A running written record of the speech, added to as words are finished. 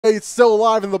It's still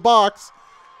alive in the box.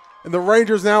 And the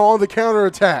Rangers now on the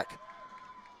counterattack.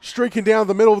 Streaking down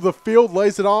the middle of the field,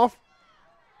 lays it off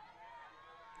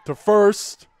to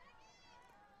First.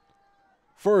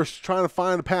 First trying to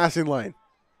find a passing lane.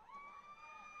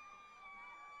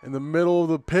 In the middle of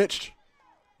the pitch,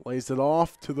 lays it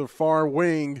off to the far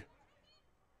wing.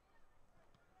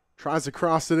 Tries to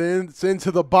cross it in. It's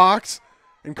into the box.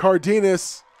 And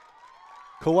Cardenas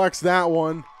collects that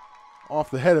one off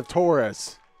the head of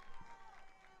Torres.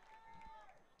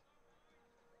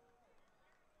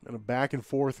 And a back and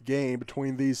forth game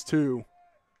between these two.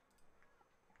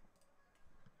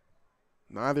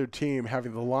 Neither team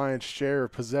having the lion's share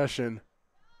of possession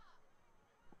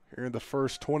here in the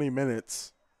first 20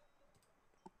 minutes.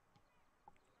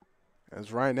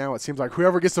 As right now it seems like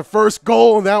whoever gets the first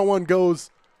goal and that one goes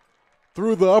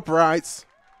through the uprights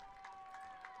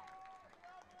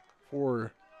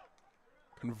for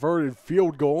converted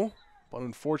field goal. But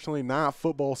unfortunately not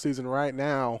football season right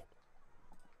now.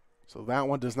 So that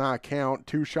one does not count.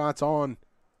 2 shots on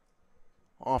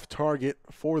off target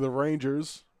for the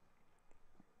Rangers.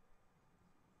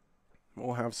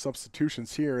 We'll have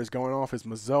substitutions here. As going off is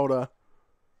Mazzota.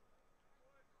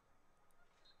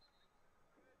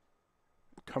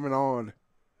 Coming on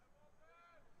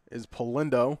is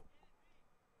Polindo.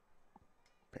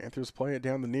 Panthers play it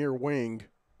down the near wing.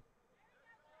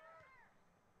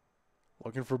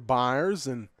 Looking for Byers,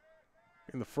 and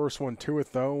in the first one to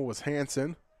it, though, was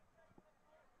Hansen.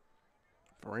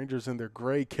 The Rangers in their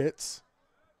gray kits.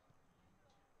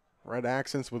 Red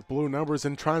accents with blue numbers,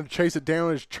 and trying to chase it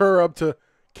down is Churub to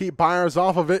keep Byers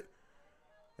off of it.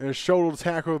 And a shoulder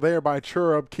tackle there by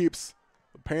Churub keeps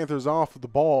the Panthers off of the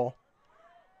ball.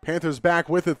 Panthers back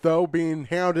with it, though, being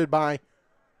hounded by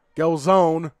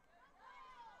Gelzone.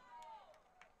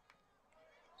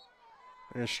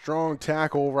 And a strong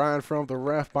tackle right in front of the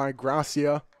ref by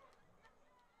Gracia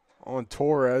on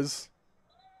Torres.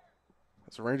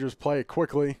 As the Rangers play it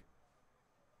quickly.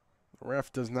 The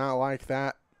ref does not like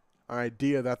that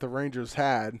idea that the Rangers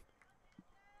had.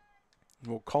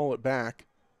 We'll call it back.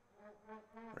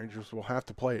 Rangers will have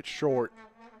to play it short.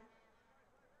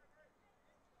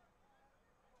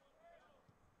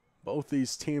 Both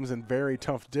these teams in very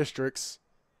tough districts.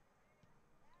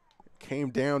 It came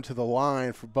down to the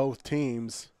line for both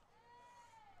teams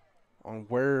on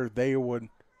where they would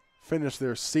finish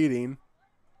their seeding.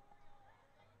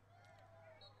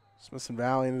 Smithson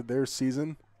Valley ended their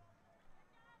season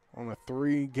on a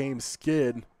 3-game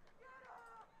skid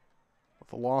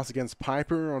with a loss against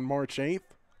Piper on March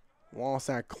 8th, loss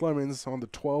at Clemens on the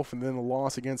 12th, and then a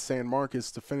loss against San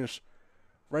Marcos to finish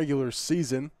regular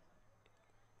season.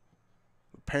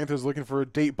 The Panthers looking for a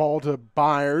deep ball to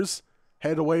Byers.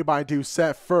 Head away by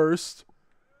Doucette first.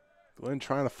 Glenn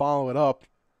trying to follow it up.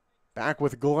 Back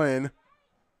with Glenn.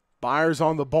 Byers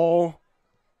on the ball.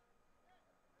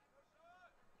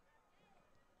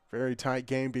 Very tight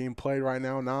game being played right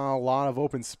now. Not a lot of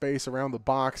open space around the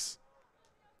box.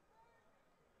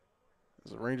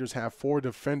 As the Rangers have 4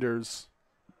 defenders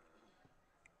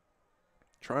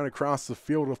trying to cross the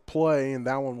field of play, and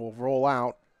that one will roll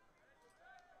out.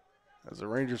 As the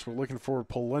Rangers were looking for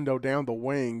Polindo down the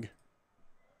wing.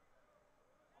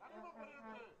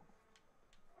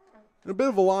 And a bit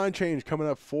of a line change coming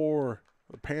up for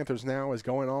the Panthers now, as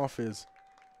going off is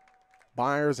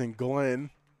Byers and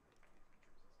Glenn,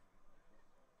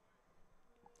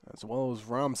 as well as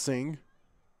Ram Singh.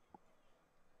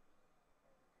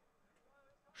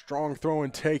 Strong throw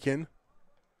and taken.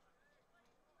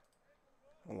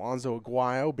 Alonzo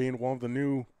Aguayo being one of the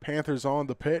new Panthers on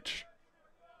the pitch.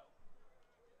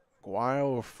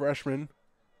 Aguayo, a freshman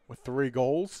with 3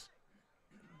 goals.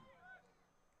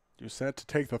 Doucette to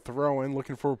take the throw in,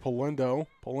 looking for Polindo.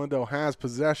 Polindo has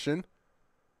possession.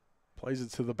 Plays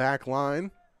it to the back line.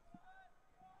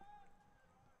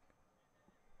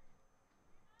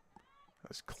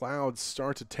 As clouds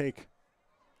start to take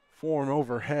form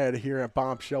overhead here at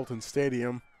Bob Shelton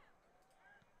Stadium.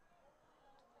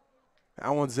 That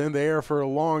one's in the air for a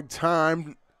long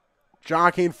time.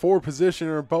 Jockeying for position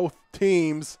are both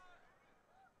teams.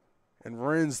 And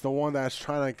Ren's the one that's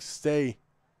trying to stay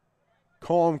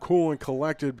calm, cool, and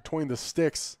collected between the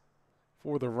sticks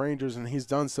for the Rangers, and he's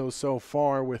done so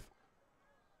far with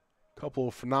a couple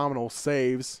of phenomenal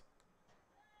saves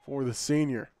for the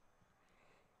senior.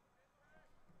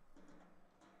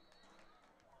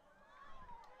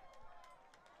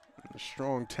 A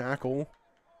strong tackle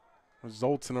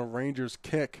results in a Rangers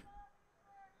kick.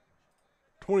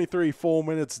 23 full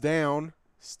minutes down.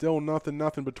 Still nothing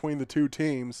between the two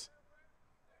teams.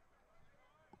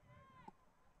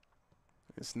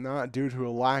 It's not due to a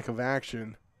lack of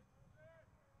action.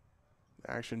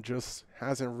 Action just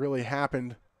hasn't really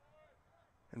happened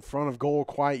in front of goal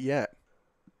quite yet.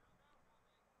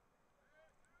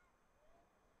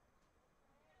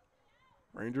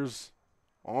 Rangers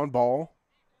on ball.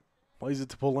 Plays it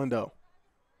to Polindo.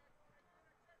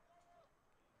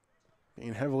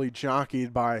 Being heavily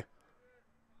jockeyed by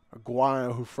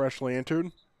Aguayo, who freshly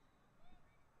entered.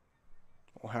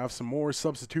 We'll have some more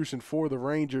substitution for the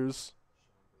Rangers.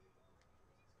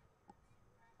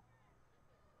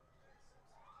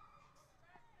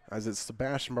 As it's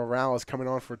Sebastian Morales coming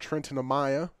on for Trenton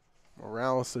Amaya.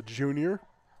 Morales, a junior.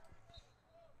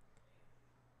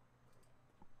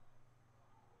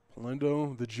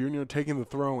 Polindo, the junior, taking the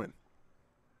throw-in.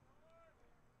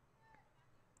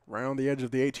 Around the edge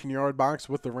of the 18-yard box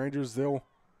with the Rangers. They'll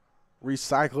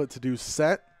recycle it to do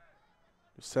set.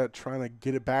 Set trying to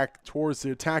get it back towards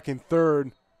the attacking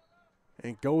third.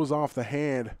 And it goes off the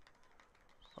hand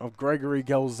of Gregory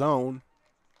Gelzone.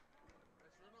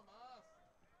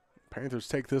 Panthers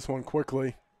take this one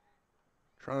quickly.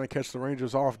 Trying to catch the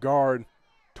Rangers off guard.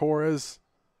 Torres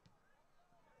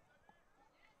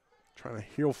trying to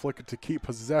heel flick it to keep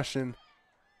possession.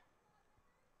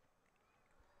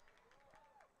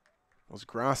 Was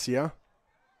Gracia.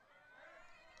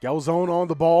 Gelzone on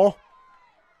the ball.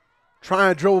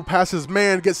 Trying to dribble past his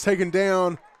man. Gets taken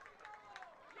down.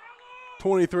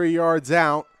 23 yards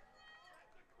out.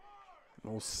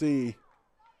 We'll see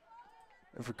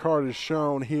if a card is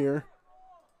shown here.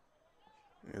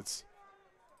 It's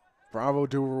Bravo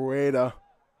de Rueda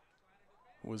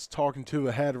was talking to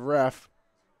the head ref.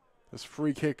 This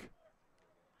free kick.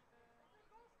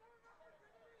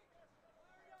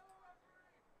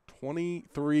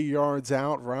 23 yards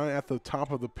out, right at the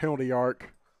top of the penalty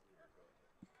arc.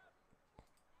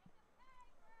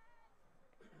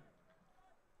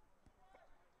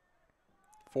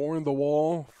 Four in the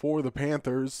wall for the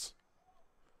Panthers.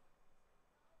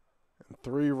 And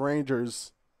 3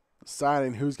 Rangers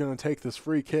deciding who's going to take this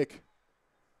free kick.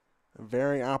 A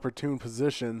very opportune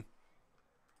position.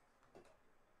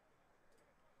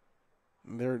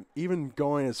 And they're even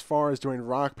going as far as doing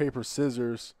rock, paper,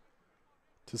 scissors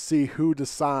to see who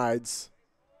decides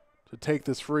to take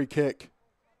this free kick.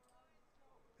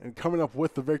 And coming up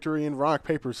with the victory in rock,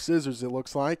 paper, scissors, it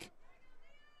looks like,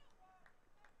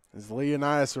 is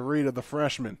Leonidas Arita, the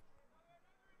freshman.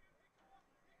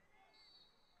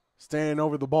 Standing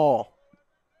over the ball.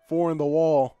 4 in the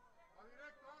wall.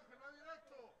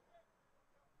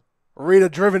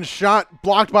 Arita driven shot,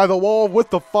 blocked by the wall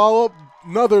with the follow-up.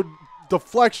 Another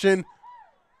deflection.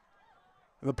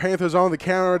 And the Panthers on the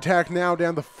counterattack now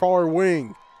down the far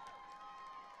wing.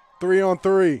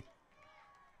 3-on-3.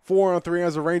 4-on-3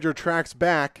 as the Ranger tracks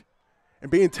back. And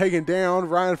being taken down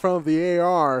right in front of the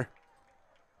AR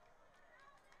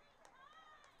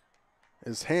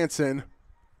is Hansen.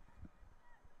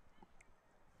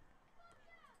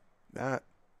 That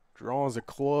draws a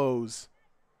close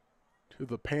to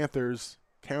the Panthers'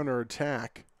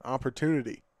 counterattack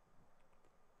opportunity.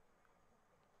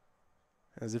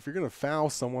 As if you're going to foul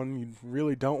someone, you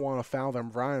really don't want to foul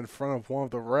them right in front of one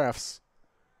of the refs.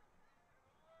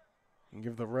 And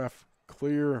give the ref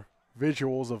clear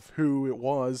visuals of who it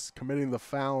was committing the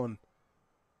foul and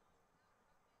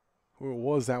who it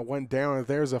was that went down. And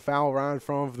there's a foul right in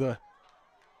front of the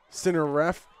center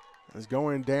ref. As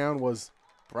going down was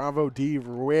Bravo de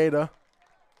Rueda,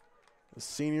 the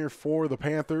senior for the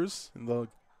Panthers, in the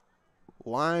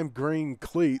lime green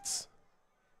cleats.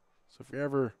 So if you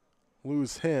ever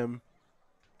lose him,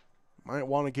 might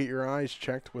want to get your eyes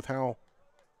checked with how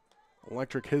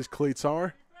electric his cleats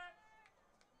are.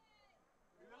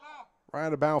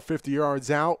 Right about 50 yards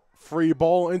out. Free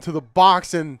ball into the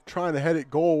box and trying to head it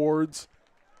goalwards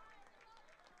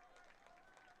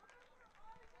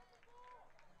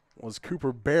was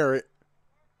Cooper Barrett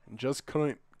and just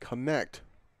couldn't connect.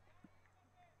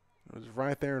 It was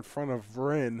right there in front of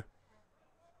Vryn.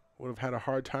 Would have had a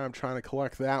hard time trying to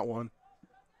collect that one.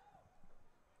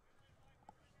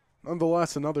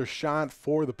 Nonetheless, another shot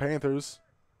for the Panthers.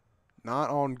 Not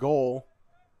on goal.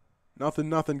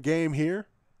 0-0 game here.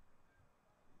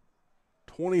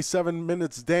 27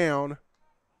 minutes down.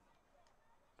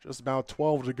 Just about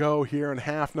 12 to go here in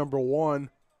half number 1.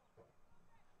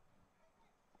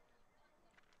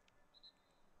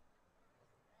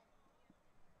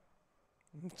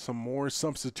 Some more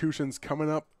substitutions coming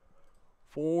up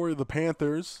for the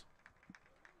Panthers.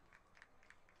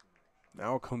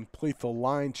 Now complete the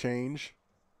line change.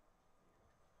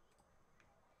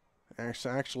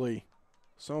 Actually,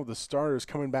 some of the starters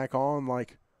coming back on,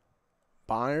 like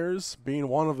Byers being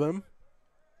one of them.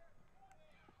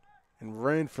 And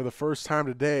Wren for the first time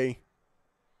today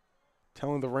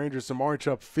telling the Rangers to march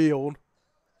up field.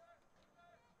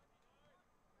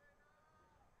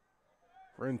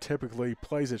 Bryn typically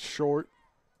plays it short,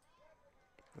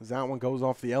 as that one goes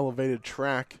off the elevated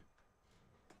track.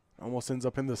 Almost ends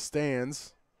up in the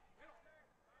stands.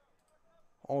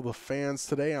 All the fans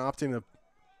today opting to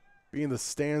be in the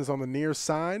stands on the near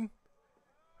side,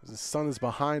 as the sun is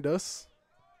behind us.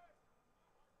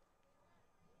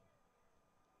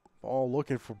 Ball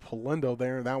looking for Polindo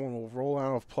there. That one will roll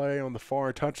out of play on the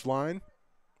far touchline.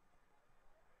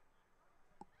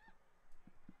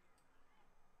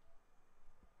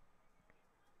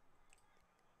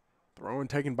 Throw-in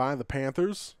taken by the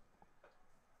Panthers.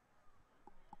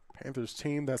 Panthers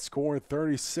team that scored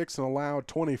 36 and allowed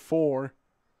 24.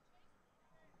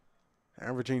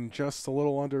 Averaging just a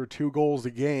little under 2 goals a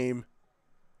game.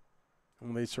 And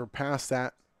when they surpass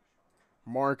that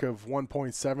mark of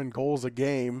 1.7 goals a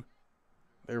game,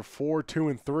 they're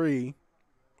 4-2-3.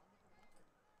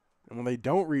 And when they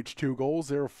don't reach 2 goals,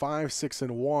 they're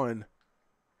 5-6-1.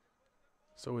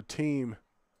 So a team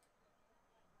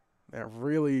that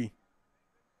really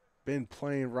been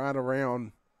playing right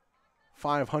around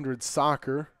 500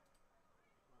 soccer,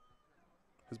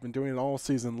 has been doing it all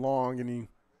season long, and you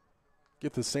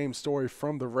get the same story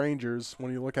from the Rangers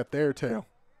when you look at their tail.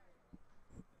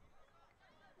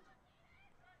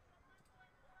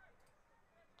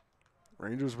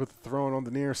 Rangers with the throw on the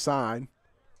near side.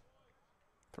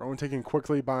 Throw taken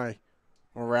quickly by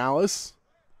Morales.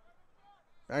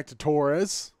 Back to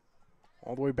Torres.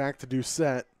 All the way back to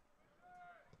Doucette.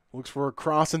 Looks for a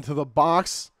cross into the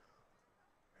box.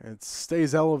 It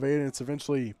stays elevated. It's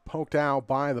eventually poked out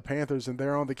by the Panthers, and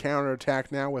they're on the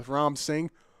counterattack now with Ram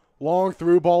Singh. Long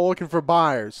through ball looking for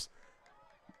Byers.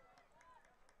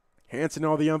 Hansen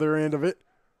on the other end of it.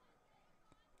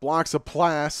 Blocks a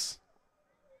pass.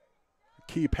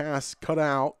 Key pass cut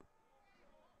out.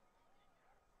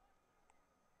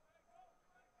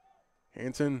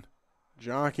 Hansen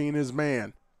jockeying his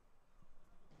man.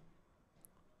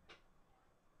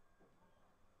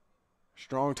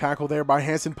 Strong tackle there by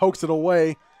Hansen. Pokes it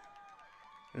away.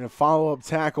 And a follow-up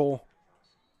tackle.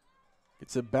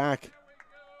 Gets it back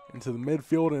into the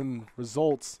midfield and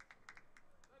results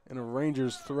in a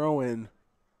Rangers throw-in.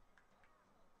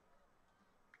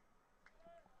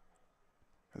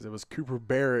 As it was Cooper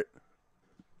Barrett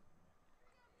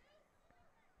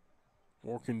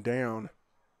working down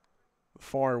the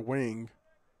far wing.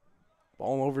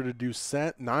 Ball over to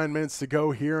Doucette. 9 minutes to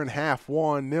go here in half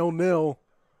one. 0-0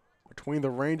 between the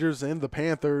Rangers and the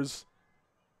Panthers.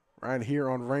 Right here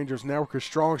on Rangers Network. A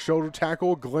strong shoulder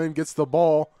tackle. Glenn gets the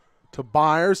ball to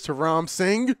Byers, to Ram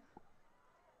Singh.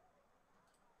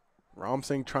 Ram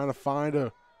Singh trying to find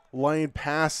a lane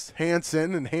past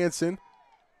Hansen, and Hansen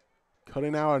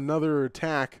cutting out another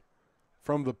attack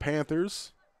from the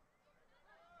Panthers.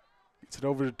 Gets it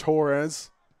over to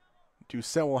Torres.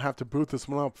 Doucette will have to boot this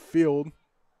one upfield.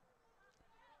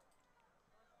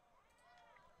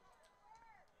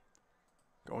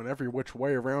 Going every which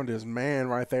way around his man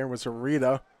right there was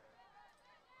Arita.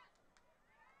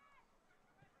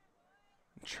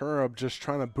 Cherub just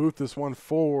trying to boot this one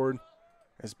forward.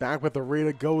 Is back with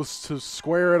Arita, goes to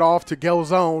square it off to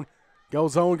Gelzone.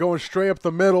 Gelzone going straight up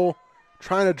the middle,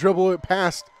 trying to dribble it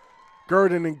past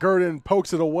Gurdon, and Gurdon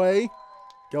pokes it away.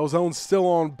 Gelzone still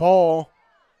on ball.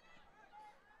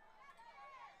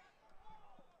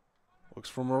 Looks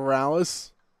for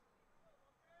Morales.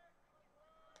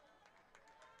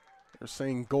 They're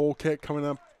saying goal kick coming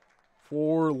up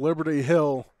for Liberty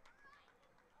Hill.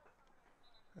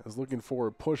 I was looking for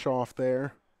a push off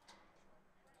there.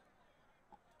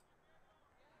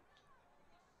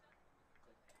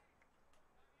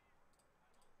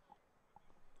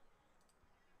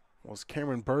 Was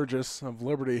Cameron Burgess of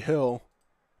Liberty Hill.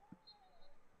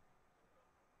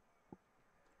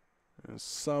 A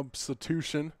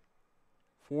substitution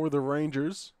for the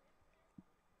Rangers.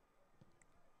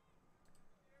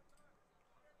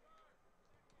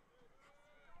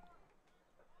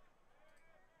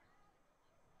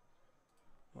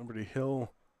 Liberty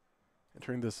Hill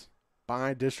entering this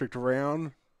bi-district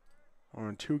round on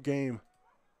a 2-game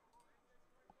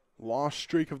loss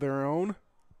streak of their own.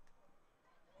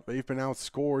 They've been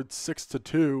outscored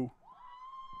 6-2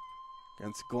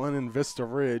 against Glen and Vista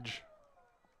Ridge.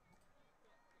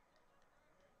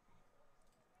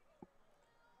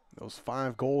 Those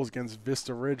 5 goals against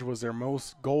Vista Ridge was their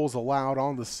most goals allowed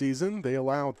on the season. They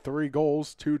allowed 3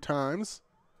 goals 2 times.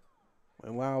 They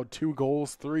allowed 2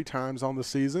 goals 3 times on the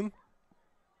season.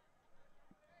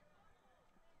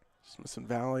 Smithson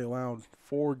Valley allowed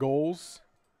 4 goals,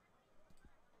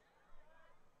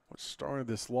 which started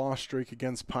this loss streak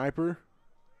against Piper.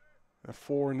 A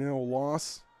 4-0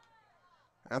 loss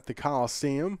at the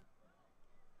Coliseum.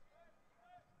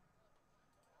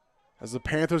 As the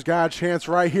Panthers got a chance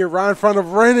right here, right in front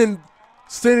of Wren, and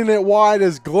sending it wide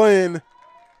as Glenn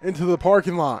into the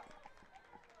parking lot.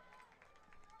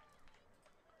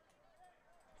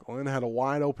 Glenn had a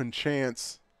wide open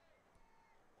chance.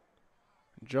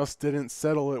 Just didn't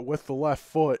settle it with the left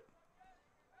foot.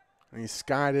 And he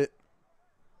skied it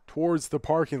towards the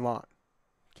parking lot.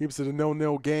 Keeps it a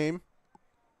 0-0 game.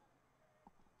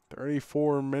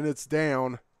 34 minutes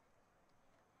down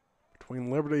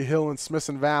between Liberty Hill and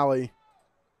Smithson Valley.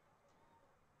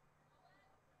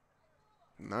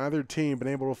 Neither team been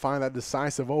able to find that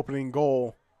decisive opening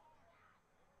goal.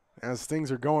 As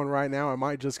things are going right now, it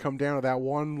might just come down to that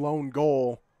one lone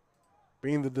goal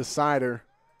being the decider.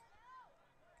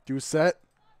 Doucette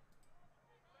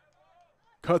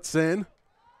cuts in.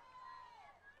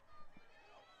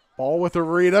 Ball with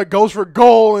Arita, goes for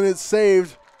goal, and it's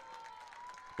saved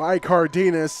by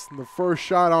Cardenas. The first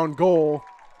shot on goal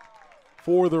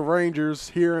for the Rangers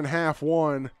here in half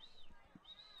one.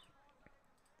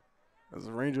 As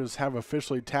the Rangers have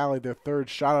officially tallied their third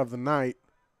shot of the night,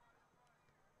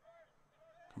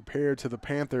 compared to the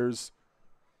Panthers,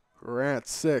 who are at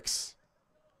 6.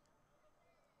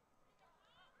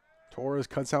 Torres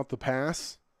cuts out the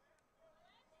pass.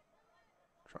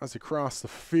 Tries to cross the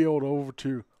field over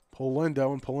to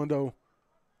Polindo, and Polindo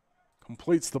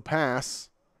completes the pass.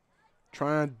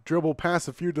 Trying to dribble past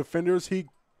a few defenders. He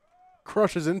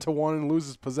crushes into one and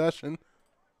loses possession.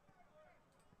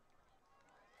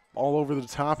 Ball over the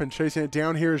top and chasing it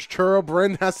down here is Chura.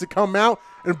 Bren has to come out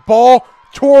and ball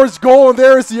towards goal, and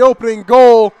there is the opening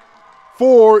goal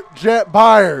for Jet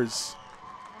Byers.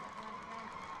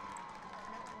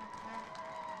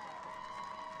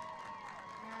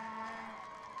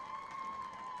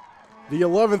 The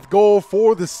 11th goal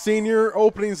for the senior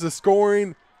opens the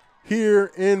scoring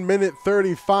here in minute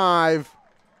 35.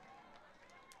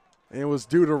 And it was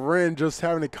due to Wren just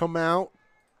having to come out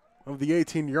of the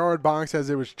 18-yard box as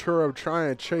it was Churub trying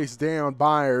to chase down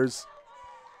Byers,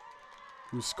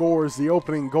 who scores the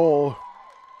opening goal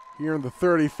here in the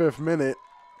 35th minute.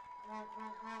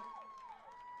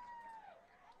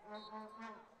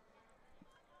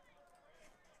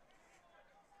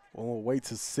 We'll wait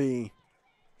to see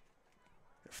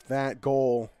if that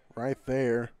goal right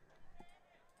there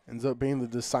ends up being the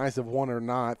decisive one or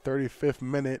not. 35th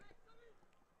minute,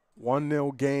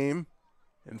 1-0 game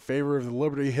in favor of the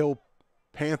Liberty Hill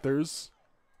Panthers.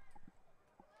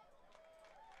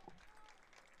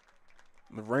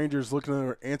 The Rangers looking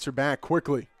to answer back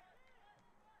quickly.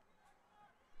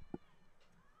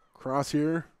 Cross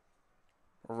here.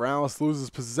 Morales loses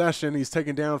possession. He's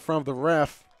taken down in front of the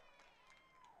ref.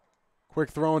 Quick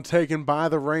throw and taken by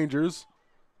the Rangers.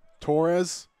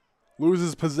 Torres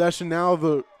loses possession. Now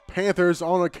the Panthers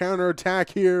on a counterattack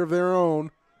here of their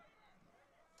own.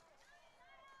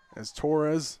 As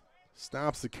Torres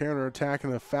stops the counterattack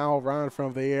and a foul right in front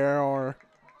of the AR.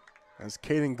 As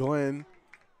Caden Glenn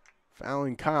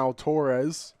fouling Kyle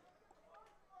Torres.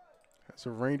 That's a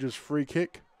Rangers free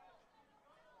kick.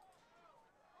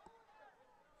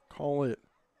 Call it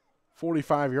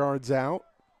 45 yards out.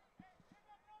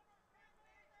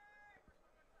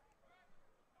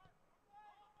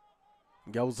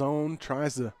 Gelzone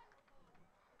tries to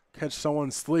catch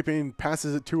someone sleeping,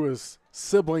 passes it to his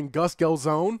sibling, Gus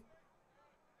Gelzone.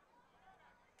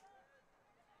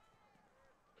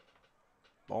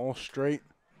 Ball straight.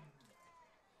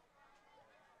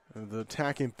 The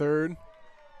attacking third.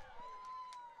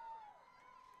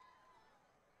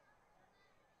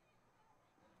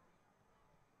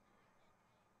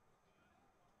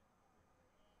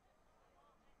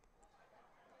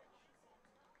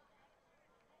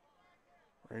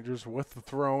 Rangers with the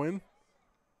throw-in.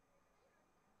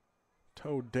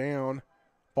 Towed down.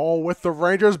 Ball with the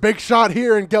Rangers. Big shot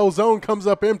here, and Gelzone comes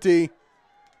up empty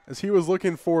as he was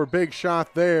looking for a big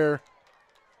shot there.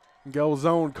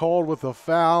 Gelzone called with a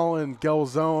foul, and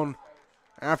Gelzone,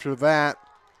 after that,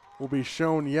 will be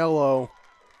shown yellow.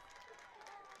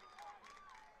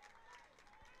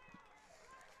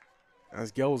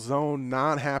 As Gelzone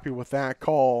not happy with that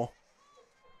call.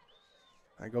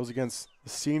 That goes against the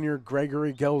senior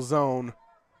Gregory Gelzone.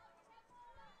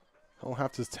 He'll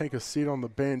have to take a seat on the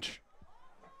bench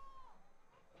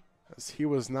as he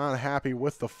was not happy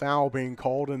with the foul being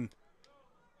called and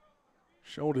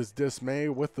showed his dismay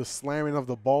with the slamming of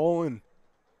the ball, and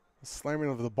the slamming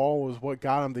of the ball was what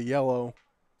got him the yellow.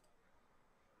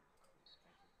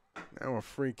 Now a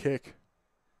free kick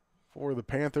for the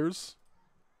Panthers.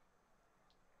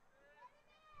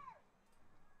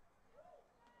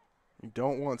 You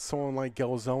don't want someone like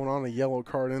Gelzone on a yellow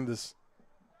card in this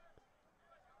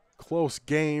close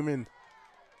game, and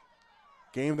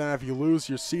Game that if you lose,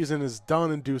 your season is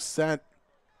done, and Doucette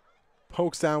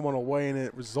pokes that one away, and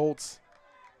it results,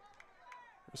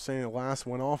 they're saying the last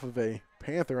one off of a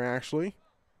Panther, actually.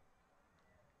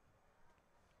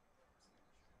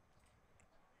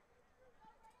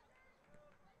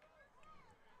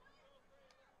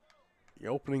 The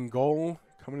opening goal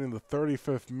coming in the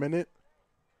 35th minute.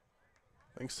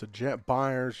 Thanks to Jet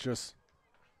Byers just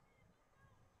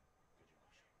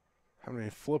having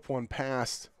a flip one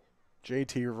past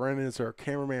JT Wren is our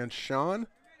cameraman Sean,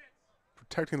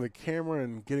 protecting the camera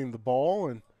and getting the ball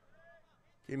and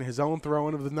getting his own throw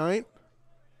in of the night.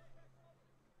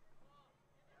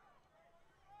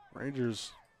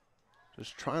 Rangers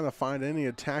just trying to find any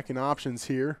attacking options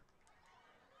here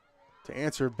to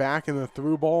answer back in the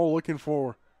through ball, looking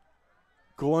for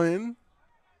Glenn.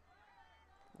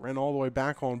 Ran all the way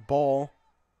back on ball.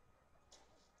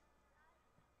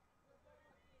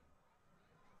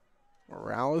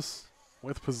 Morales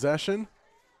with possession.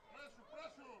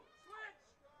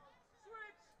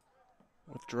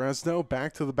 With Dresno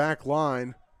back to the back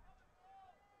line.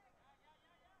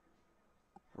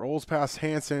 Rolls past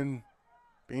Hansen,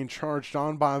 being charged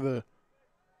on by the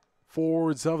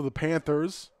forwards of the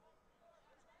Panthers.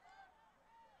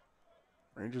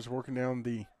 Rangers working down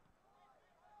the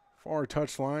far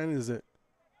touchline as it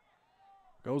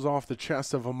goes off the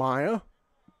chest of Amaya.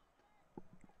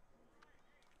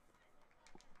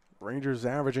 Rangers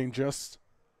averaging just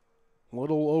a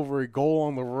little over a goal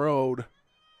on the road.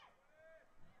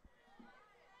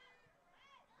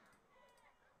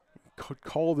 Could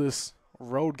call this a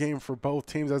road game for both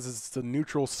teams as it's the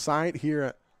neutral site here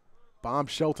at Bob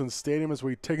Shelton Stadium as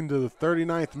we take into the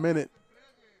 39th minute.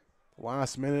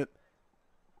 Last minute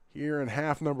here in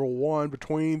half number one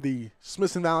between the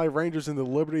Smithson Valley Rangers and the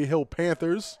Liberty Hill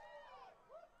Panthers.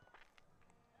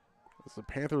 As the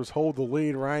Panthers hold the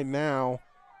lead right now,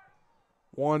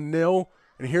 1-0.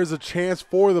 And here's a chance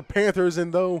for the Panthers,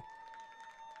 and though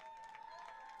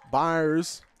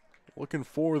Byers looking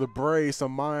for the brace,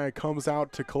 Amaya comes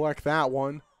out to collect that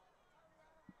one.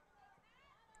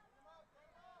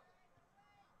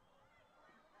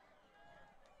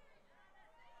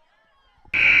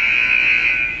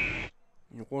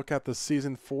 You look at the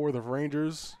season for the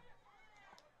Rangers.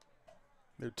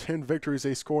 Their 10 victories,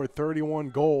 they scored 31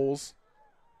 goals,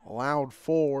 allowed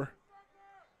 4.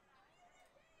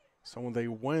 So when they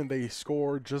win, they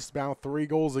score just about 3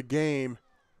 goals a game.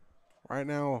 Right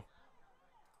now,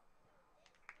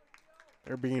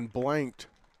 they're being blanked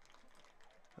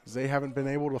as they haven't been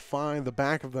able to find the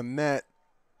back of the net.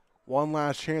 One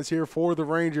last chance here for the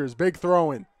Rangers. Big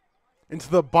throw-in into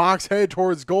the box, head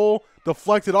towards goal,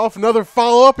 deflected off. Another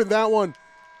follow-up, and that one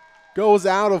goes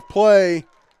out of play.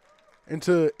 And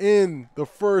to end the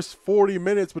first 40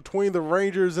 minutes between the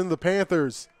Rangers and the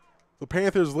Panthers. The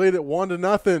Panthers lead it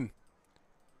 1-0.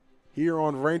 Here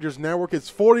on Rangers Network, it's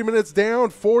 40 minutes down,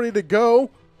 40 to go.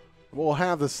 We'll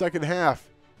have the second half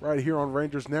right here on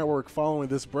Rangers Network following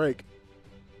this break.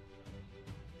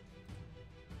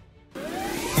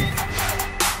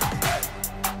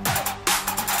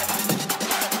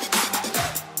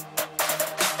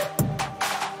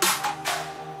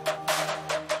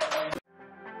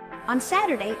 On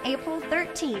Saturday, April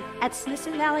 13th at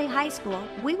Smithson Valley High School,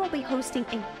 we will be hosting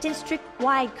a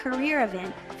district-wide career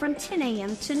event from 10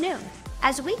 a.m. to noon.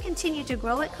 As we continue to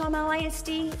grow at Como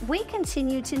ISD, we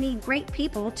continue to need great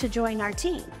people to join our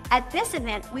team. At this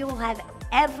event, we will have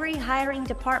every hiring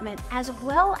department as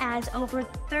well as over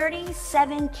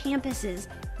 37 campuses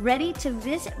ready to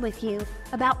visit with you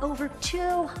about over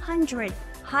 200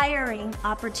 hiring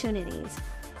opportunities.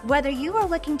 Whether you are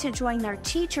looking to join our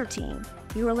teacher team,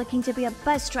 you are looking to be a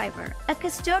bus driver, a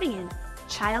custodian,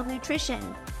 child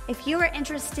nutrition. If you are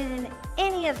interested in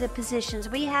any of the positions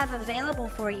we have available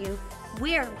for you,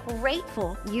 we are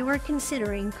grateful you are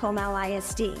considering Como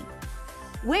ISD.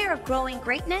 We're growing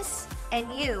greatness,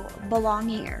 and you belong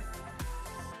here.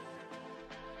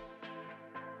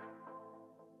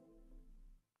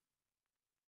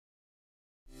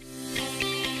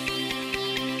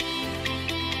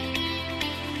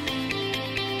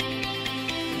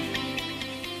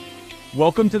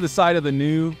 Welcome to the site of the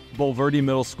new Bulverde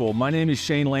Middle School. My name is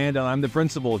Shane Land and I'm the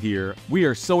principal here. We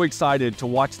are so excited to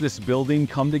watch this building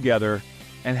come together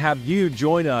and have you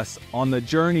join us on the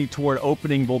journey toward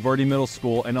opening Bulverde Middle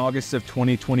School in August of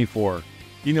 2024.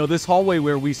 You know, this hallway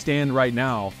where we stand right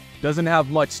now doesn't have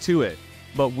much to it,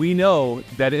 but we know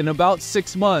that in about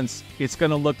 6 months, it's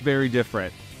gonna look very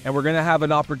different. And we're gonna have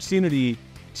an opportunity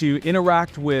to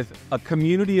interact with a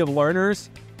community of learners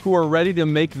who are ready to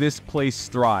make this place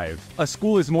thrive. A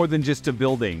school is more than just a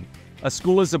building. A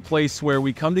school is a place where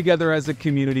we come together as a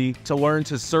community to learn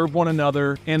to serve one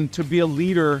another and to be a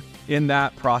leader in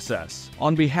that process.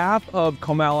 On behalf of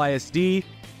Comal ISD,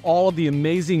 all of the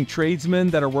amazing tradesmen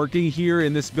that are working here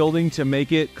in this building to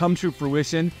make it come to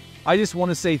fruition, I just want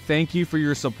to say thank you for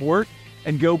your support,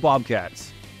 and go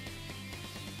Bobcats.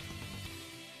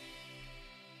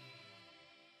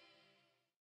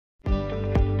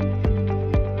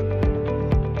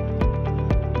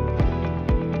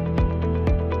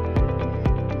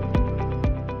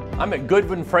 I'm at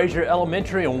Goodwin Fraser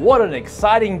Elementary, and what an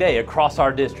exciting day across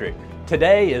our district.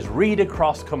 Today is Read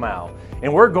Across Comal,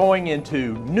 and we're going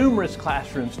into numerous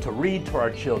classrooms to read to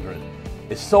our children.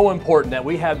 It's so important that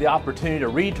we have the opportunity to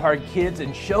read to our kids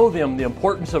and show them the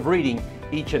importance of reading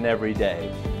each and every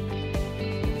day.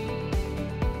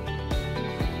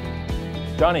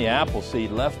 Johnny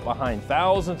Appleseed left behind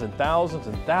thousands and thousands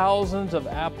and thousands of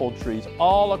apple trees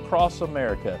all across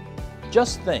America.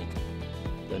 Just think,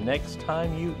 the next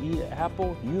time you eat an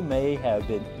apple, you may have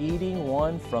been eating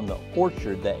one from the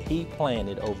orchard that he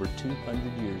planted over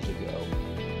 200 years ago.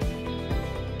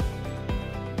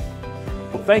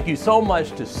 Well, thank you so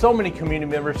much to so many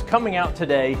community members coming out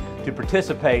today to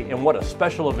participate in what a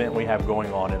special event we have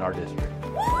going on in our district.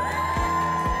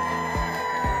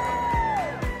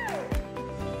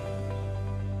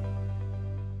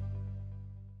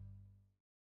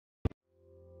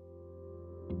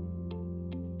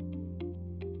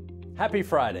 Happy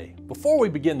Friday. Before we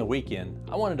begin the weekend,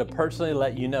 I wanted to personally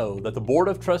let you know that the Board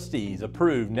of Trustees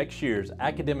approved next year's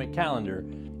academic calendar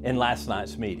in last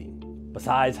night's meeting.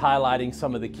 Besides highlighting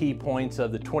some of the key points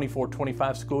of the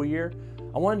 24-25 school year,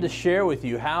 I wanted to share with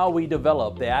you how we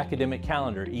develop the academic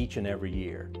calendar each and every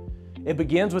year. It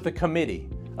begins with a committee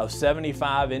of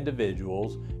 75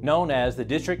 individuals known as the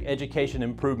District Education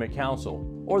Improvement Council,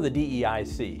 or the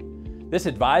DEIC. This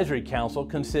advisory council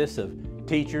consists of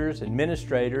teachers,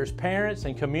 administrators, parents,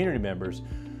 and community members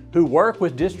who work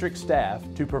with district staff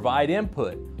to provide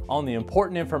input on the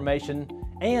important information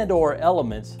and/or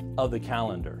elements of the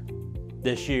calendar.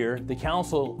 This year, the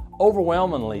council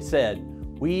overwhelmingly said,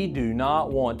 we do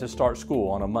not want to start school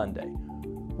on a Monday.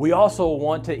 We also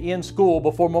want to end school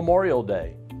before Memorial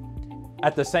Day.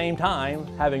 At the same time,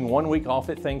 having 1 week off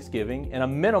at Thanksgiving and a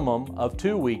minimum of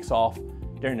 2 weeks off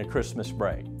during the Christmas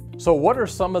break. So what are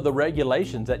some of the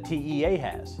regulations that TEA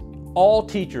has? All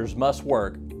teachers must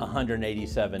work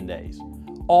 187 days.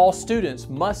 All students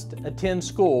must attend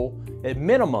school a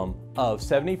minimum of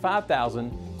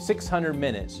 75,600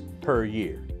 minutes per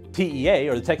year. TEA,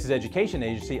 or the Texas Education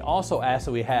Agency, also asks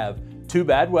that we have 2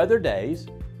 bad weather days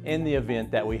in the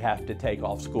event that we have to take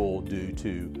off school due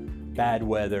to bad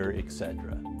weather,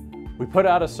 etc. We put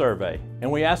out a survey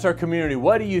and we asked our community,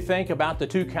 what do you think about the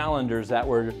 2 calendars that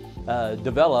were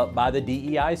developed by the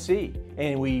DEIC?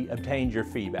 And we obtained your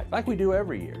feedback, like we do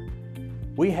every year.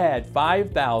 We had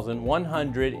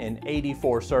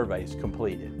 5,184 surveys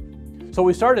completed. So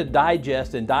we started to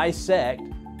digest and dissect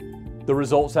the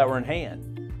results that were in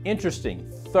hand. Interesting,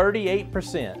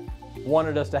 38%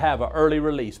 wanted us to have an early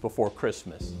release before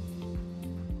Christmas.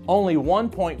 Only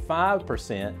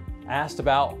 1.5% asked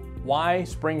about why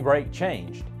spring break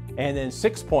changed. And then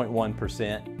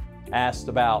 6.1% asked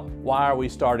about why are we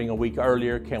starting a week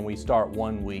earlier? Can we start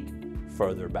 1 week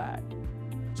further back?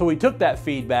 So we took that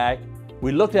feedback,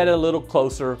 we looked at it a little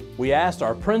closer, we asked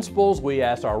our principals, we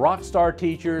asked our rockstar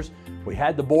teachers, we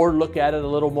had the board look at it a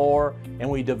little more, and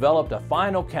we developed a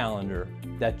final calendar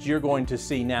that you're going to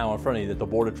see now in front of you that the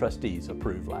Board of Trustees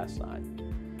approved last night.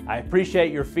 I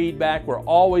appreciate your feedback. We're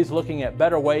always looking at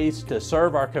better ways to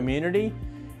serve our community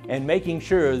and making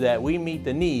sure that we meet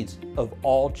the needs of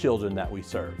all children that we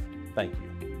serve. Thank you.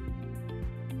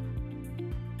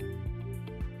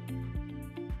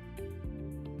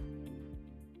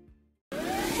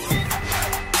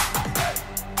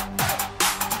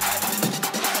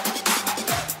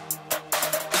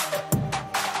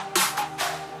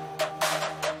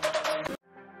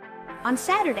 On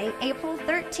Saturday, April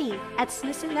 13th at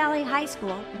Smithson Valley High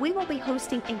School, we will be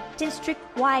hosting a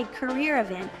district-wide career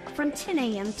event from 10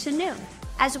 a.m. to noon.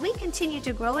 As we continue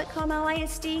to grow at Comal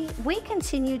ISD, we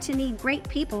continue to need great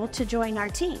people to join our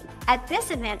team. At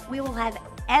this event, we will have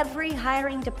every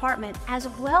hiring department as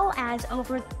well as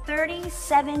over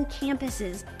 37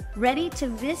 campuses ready to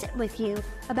visit with you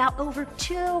about over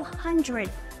 200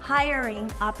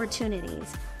 hiring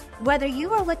opportunities. Whether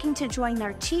you are looking to join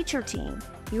our teacher team,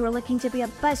 you are looking to be a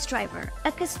bus driver,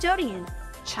 a custodian,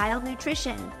 child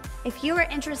nutrition. If you are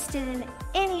interested in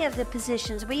any of the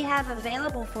positions we have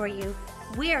available for you,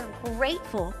 we are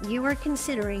grateful you are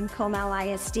considering Comal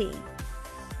ISD.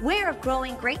 We are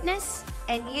growing greatness,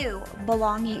 and you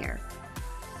belong here.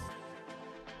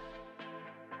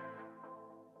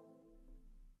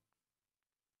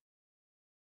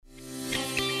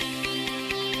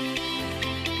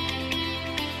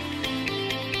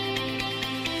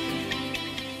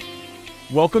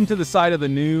 Welcome to the site of the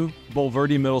new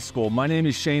Bulverde Middle School. My name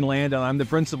is Shane Land and I'm the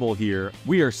principal here.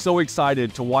 We are so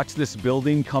excited to watch this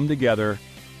building come together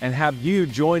and have you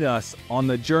join us on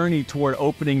the journey toward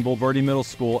opening Bulverde Middle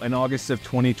School in August of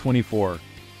 2024.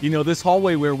 You know, this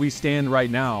hallway where we stand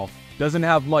right now doesn't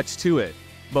have much to it,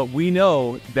 but we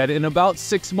know that in about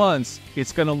 6 months,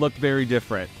 it's gonna look very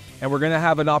different. And we're gonna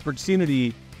have an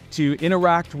opportunity to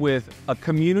interact with a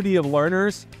community of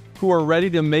learners who are ready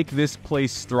to make this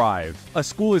place thrive. A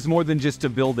school is more than just a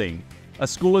building. A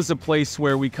school is a place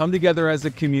where we come together as a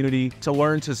community to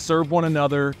learn to serve one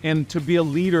another and to be a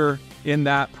leader in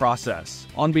that process.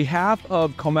 On behalf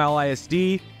of Comal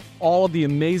ISD, all of the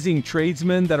amazing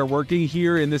tradesmen that are working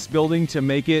here in this building to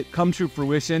make it come to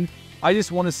fruition, I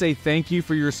just want to say thank you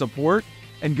for your support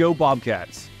and go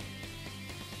Bobcats.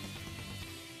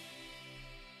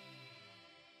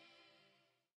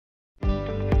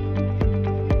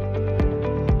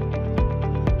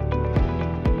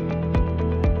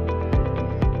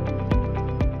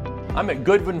 I'm at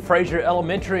Goodwin Fraser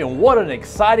Elementary, and what an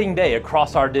exciting day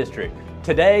across our district.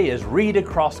 Today is Read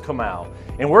Across Comal,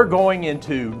 and we're going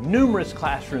into numerous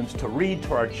classrooms to read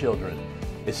to our children.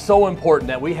 It's so important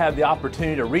that we have the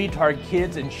opportunity to read to our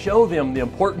kids and show them the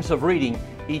importance of reading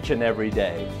each and every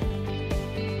day.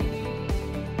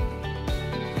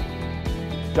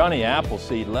 Johnny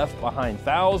Appleseed left behind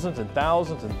thousands and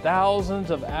thousands and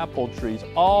thousands of apple trees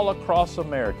all across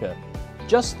America.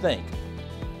 Just think,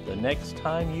 the next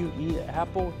time you eat an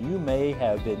apple, you may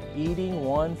have been eating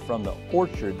one from the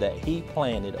orchard that he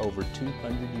planted over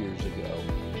 200 years ago.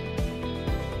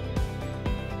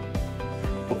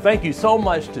 Well, thank you so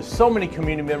much to so many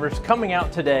community members coming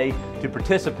out today to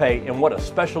participate in what a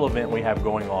special event we have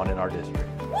going on in our district.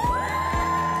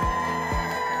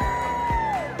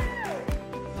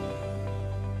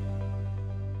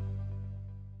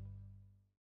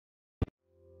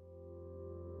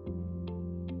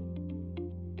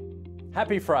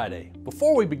 Happy Friday.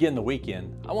 Before we begin the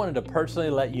weekend, I wanted to personally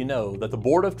let you know that the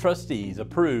Board of Trustees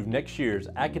approved next year's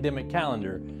academic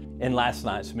calendar in last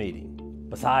night's meeting.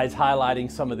 Besides highlighting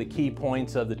some of the key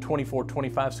points of the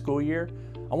 24-25 school year,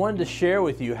 I wanted to share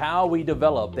with you how we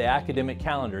develop the academic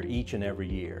calendar each and every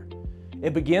year.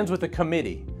 It begins with a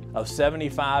committee of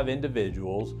 75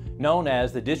 individuals known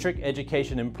as the District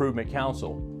Education Improvement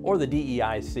Council, or the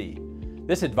DEIC.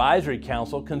 This advisory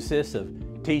council consists of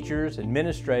teachers,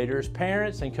 administrators,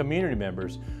 parents, and community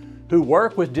members who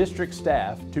work with district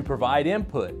staff to provide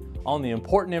input on the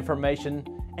important information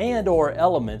and/or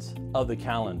elements of the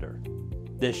calendar.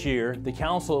 This year, the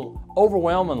council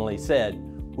overwhelmingly said,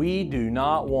 we do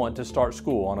not want to start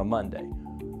school on a Monday.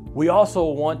 We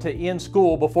also want to end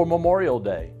school before Memorial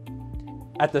Day.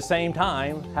 At the same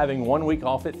time, having 1 week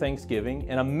off at Thanksgiving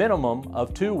and a minimum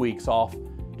of 2 weeks off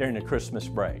during the Christmas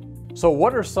break. So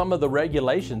what are some of the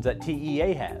regulations that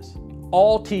TEA has?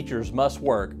 All teachers must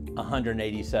work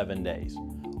 187 days.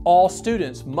 All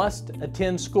students must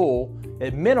attend school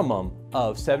a minimum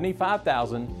of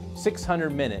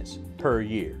 75,600 minutes per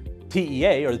year.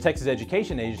 TEA, or the Texas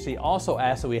Education Agency, also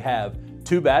asks that we have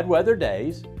 2 bad weather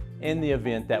days in the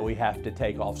event that we have to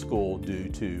take off school due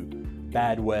to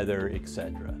bad weather,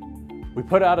 etc. We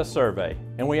put out a survey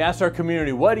and we asked our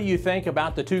community, what do you think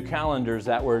about the 2 calendars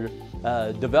that were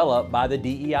developed by the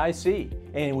DEIC?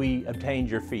 And we obtained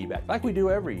your feedback, like we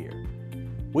do every year.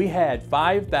 We had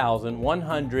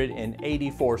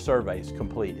 5,184 surveys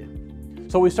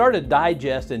completed. So we started to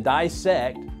digest and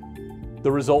dissect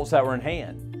the results that were in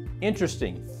hand.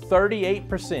 Interesting,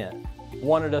 38%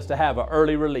 wanted us to have an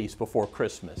early release before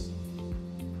Christmas.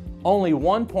 Only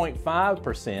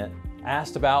 1.5%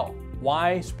 asked about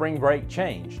why spring break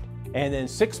changed. And then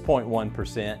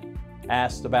 6.1%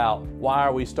 asked about why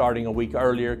are we starting a week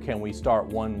earlier? Can we start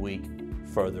 1 week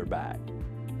further back?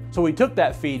 So we took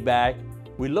that feedback,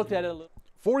 we looked at it a little.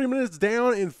 40 minutes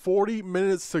down and 40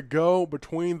 minutes to go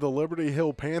between the Liberty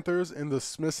Hill Panthers and the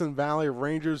Smithson Valley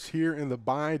Rangers here in the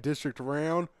bi-district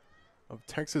round of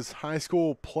Texas High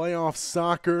School Playoff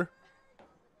Soccer.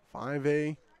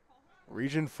 5A,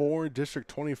 Region 4, District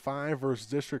 25 versus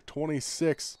District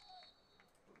 26.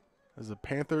 As the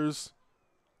Panthers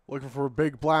looking for a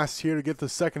big blast here to get the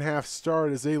second half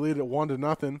started as they lead at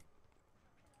 1-0.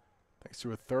 Thanks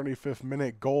to a 35th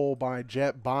minute goal by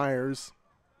Jet Byers.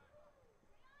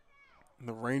 And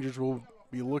the Rangers will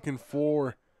be looking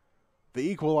for the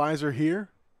equalizer here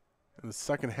in the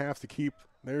second half to keep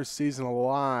their season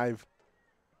alive.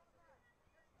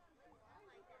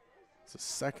 It's a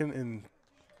second and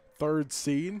third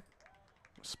seed,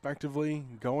 respectively,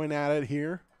 going at it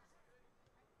here.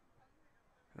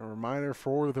 A reminder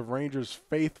for the Rangers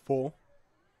faithful,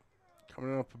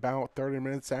 coming up about 30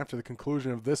 minutes after the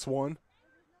conclusion of this one.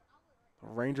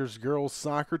 Rangers girls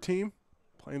soccer team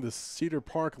playing the Cedar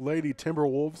Park Lady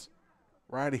Timberwolves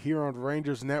right here on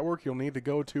Rangers Network. You'll need to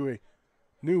go to a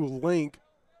new link.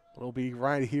 It'll be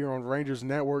right here on Rangers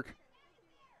Network.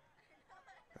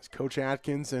 As Coach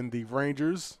Atkins and the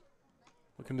Rangers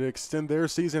looking to extend their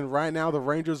season. Right now, the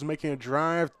Rangers making a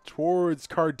drive towards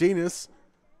Cardenas.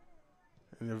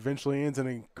 And eventually ends in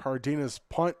a Cardenas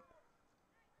punt.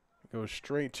 It goes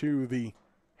straight to the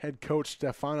head coach,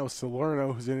 Stefano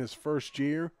Salerno, who's in his first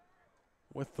year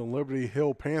with the Liberty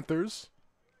Hill Panthers.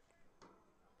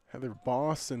 Heather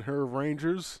Boss and her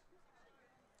Rangers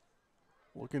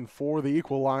looking for the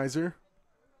equalizer.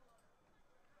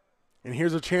 And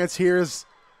here's a chance here as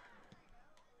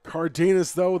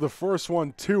Cardenas, though, the first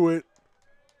one to it,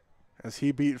 as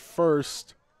he beat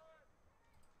first.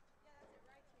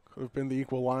 Could have been the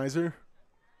equalizer.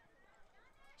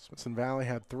 Smithson Valley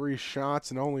had 3 shots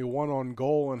and only 1 on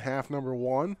goal in half number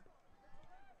 1.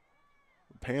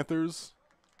 The Panthers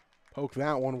poked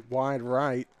that one wide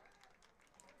right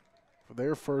for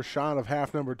their first shot of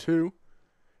half number 2.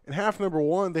 In half number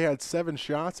 1, they had 7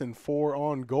 shots and 4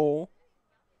 on goal.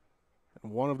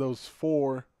 And one of those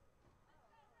 4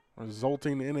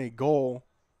 resulting in a goal,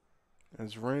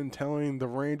 as Wren telling the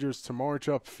Rangers to march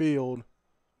upfield.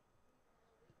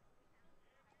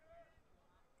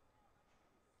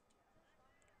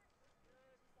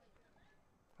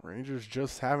 Rangers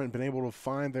just haven't been able to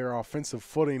find their offensive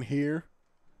footing here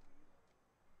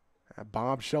at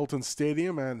Bob Shelton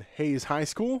Stadium and Hayes High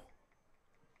School.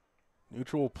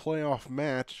 Neutral playoff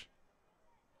match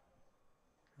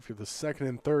for the 2nd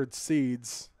and 3rd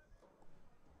seeds.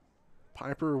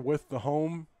 Piper with the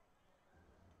home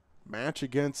match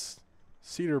against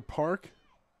Cedar Park.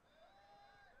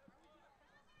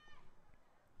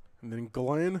 And then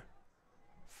Glenn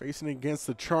facing against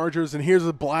the Chargers. And here's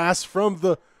a blast from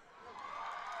the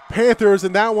Panthers,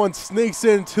 and that one sneaks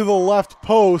into the left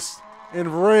post.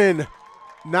 And Wren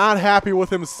not happy with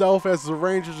himself as the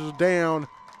Rangers are down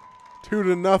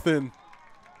 2-0.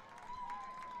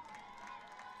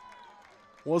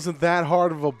 Wasn't that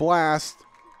hard of a blast,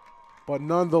 but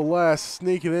nonetheless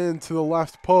sneaking into the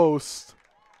left post.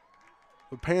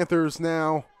 The Panthers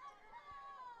now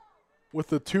with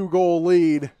the 2-goal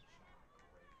lead.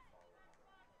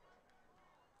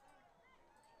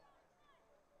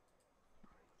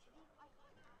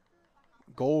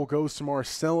 Goal goes to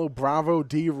Marcelo Bravo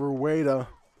de Rueda,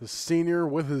 the senior,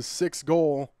 with his 6th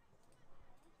goal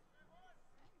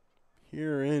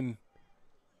here in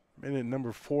minute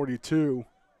number 42.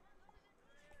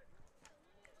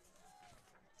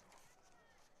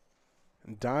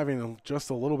 And diving just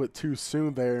a little bit too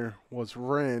soon there was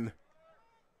Wren.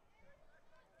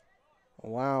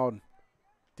 Allowed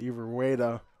de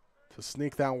Rueda to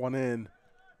sneak that one in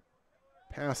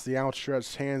past the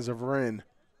outstretched hands of Wren.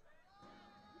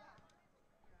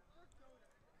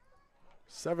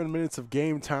 7 minutes of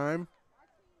game time.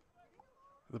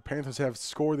 The Panthers have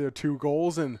scored their 2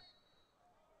 goals, and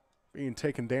being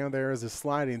taken down there as a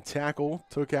sliding tackle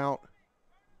took out,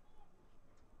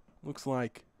 looks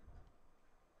like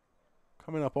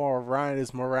coming up all right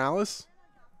is Morales.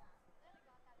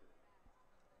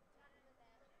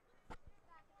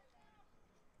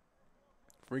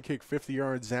 Free kick 50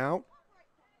 yards out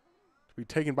to be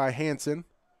taken by Hansen.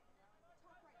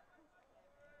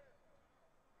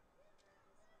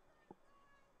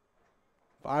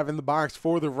 Five in the box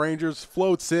for the Rangers,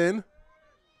 floats in.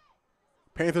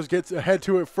 Panthers gets ahead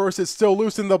to it first. It's still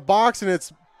loose in the box, and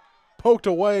it's poked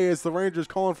away as the Rangers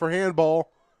calling for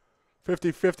handball.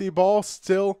 50-50 ball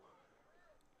still.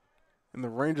 And the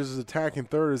Rangers is attacking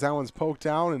third as that one's poked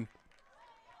out and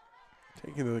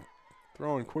taking the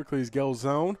throw in quickly as Gale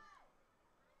zone.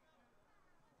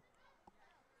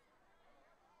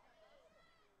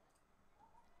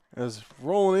 As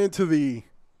rolling into the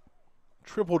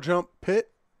triple jump pit.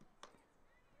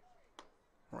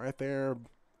 Right there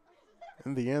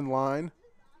in the end line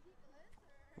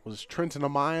was Trenton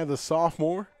Amaya, the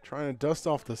sophomore, trying to dust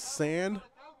off the sand.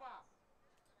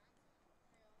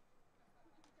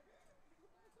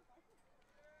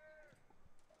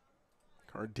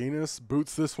 Cardenas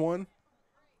boots this one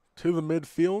to the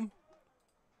midfield.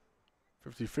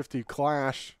 50-50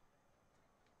 clash.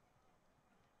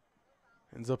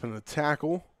 Ends up in a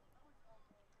tackle.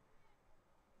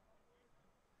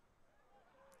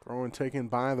 Throw and taken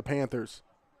by the Panthers.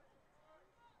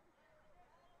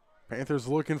 Panthers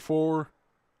looking for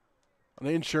an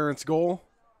insurance goal.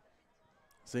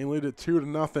 They lead it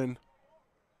 2-0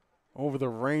 over the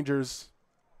Rangers.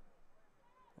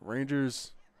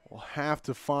 Rangers will have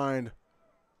to find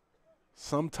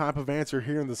some type of answer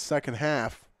here in the second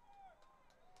half.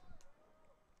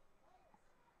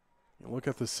 You look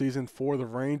at the season for the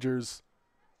Rangers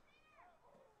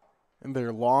and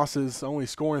their losses, only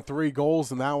scoring 3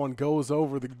 goals, and that one goes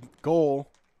over the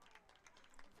goal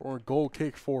for a goal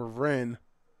kick for Wren.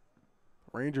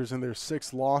 Rangers in their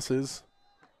 6 losses,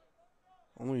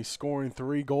 only scoring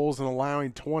 3 goals and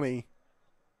allowing 20.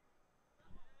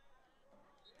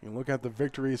 You look at the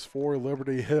victories for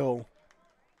Liberty Hill.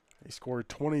 They scored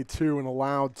 22 and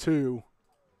allowed 2.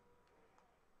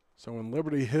 So when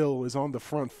Liberty Hill is on the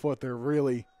front foot, they're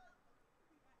really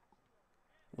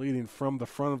leading from the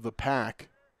front of the pack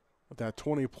with that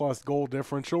 20-plus goal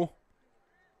differential.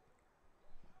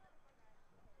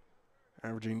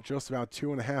 Averaging just about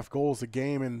 2.5 goals a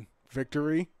game in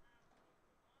victory.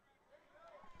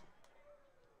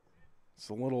 It's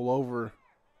a little over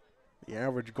the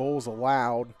average goals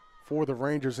allowed for the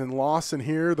Rangers in loss. And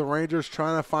here the Rangers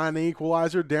trying to find the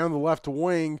equalizer down the left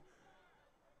wing.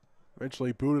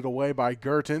 Eventually booted away by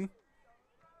Girton.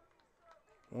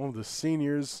 One of the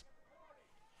seniors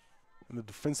in the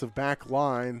defensive back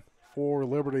line for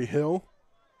Liberty Hill.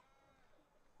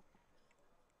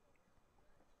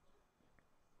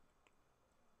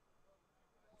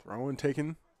 Throw-in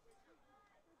taken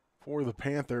for the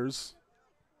Panthers.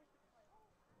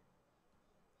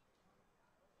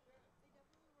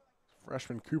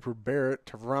 Freshman Cooper Barrett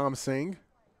to Ram Singh.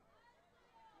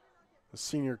 The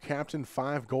senior captain,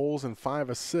 5 goals and 5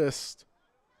 assists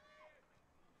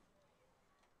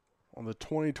on the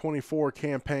 2024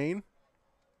 campaign.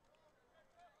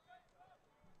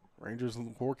 Rangers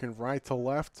working right to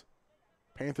left.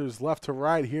 Panthers left to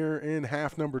right here in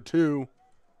half number 2.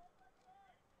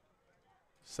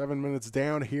 7 minutes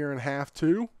down here in half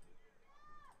 2.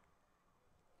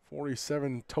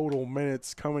 47 total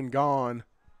minutes come and gone.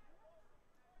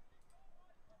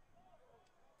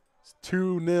 It's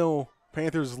 2-0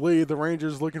 Panthers lead. The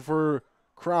Rangers looking for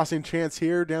crossing chance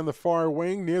here down the far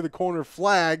wing near the corner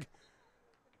flag.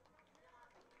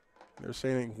 They're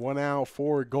saying 1 out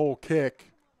for a goal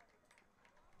kick.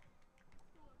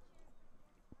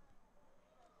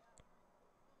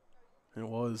 It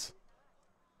was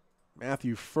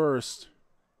Matthew First.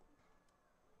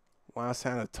 Last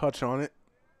had a touch on it.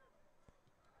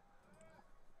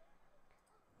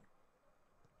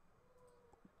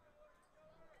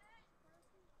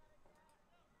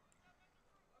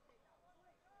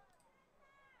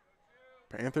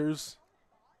 Panthers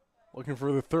looking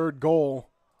for the 3rd goal.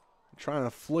 Trying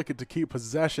to flick it to keep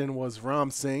possession was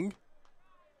Ram Singh.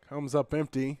 Comes up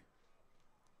empty.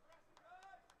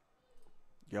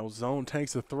 Zone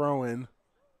takes a throw in.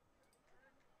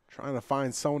 Trying to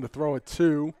find someone to throw it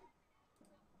to.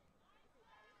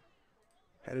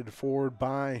 Headed forward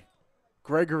by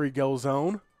Gregory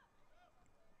Gelzone.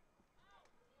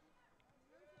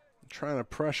 Trying to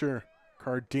pressure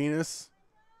Cardenas.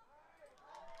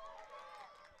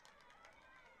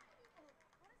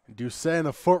 Doucet in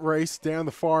a foot race down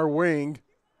the far wing.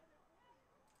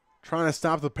 Trying to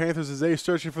stop the Panthers as they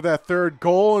searching for that 3rd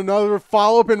goal. Another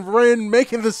follow-up and Wren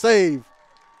making the save.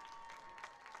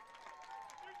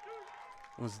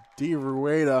 It was Di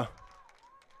Rueda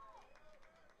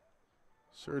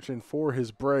searching for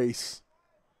his brace.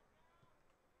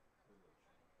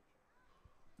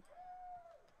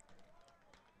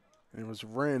 And it was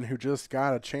Wren who just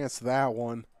got a chance to that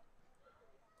one.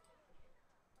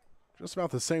 Just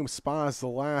about the same spot as the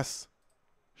last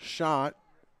shot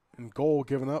and goal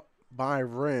given up by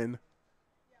Wren.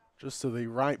 Just to the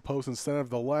right post instead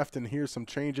of the left. And here's some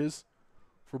changes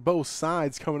for both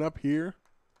sides coming up here.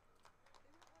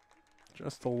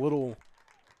 Just a little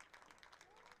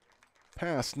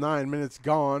past 9 minutes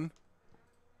gone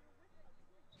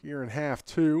here in half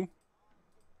 2.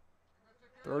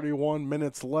 31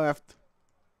 minutes left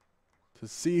to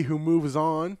see who moves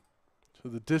on to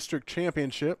the district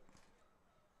championship.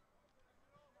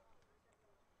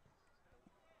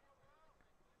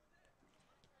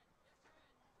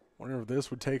 Wonder if this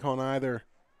would take on either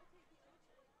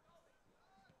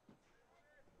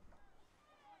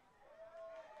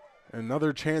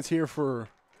another chance here for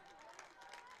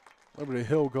Liberty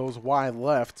Hill goes wide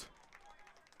left.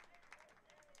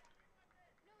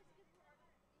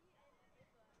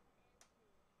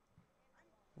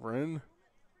 Wren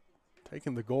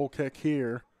taking the goal kick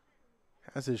here.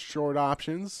 Has his short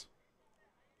options.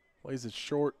 Plays it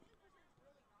short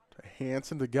to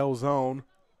Hansen to Gelzone,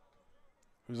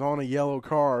 who's on a yellow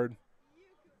card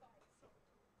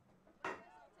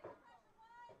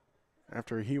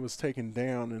after he was taken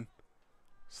down and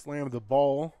slammed the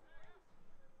ball.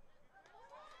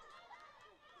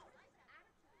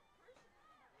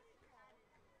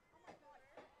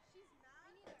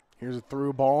 Here's a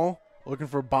through ball, looking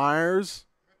for Byers.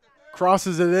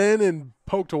 Crosses it in and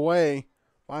poked away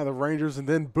by the Rangers and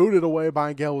then booted away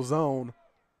by Gelzone.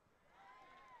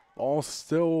 Ball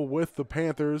still with the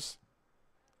Panthers.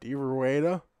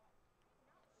 DeRueda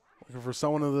looking for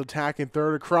someone in the attacking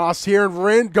third. Across here, and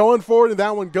Wren going for it, and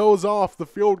that one goes off the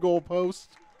field goal post.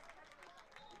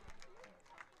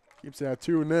 Keeps it at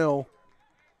 2-0.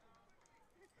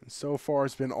 And so far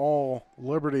it's been all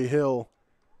Liberty Hill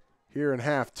here in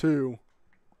half two.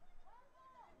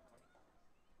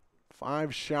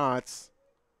 5 shots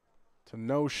to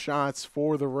no shots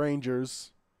for the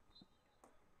Rangers.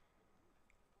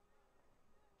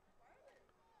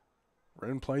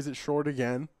 Wren plays it short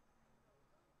again.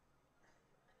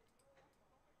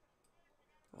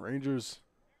 Rangers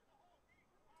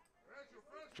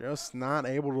just not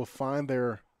able to find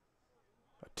their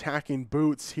attacking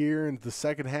boots here in the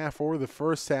second half or the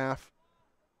first half.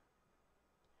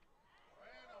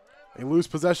 They lose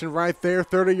possession right there,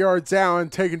 30 yards out,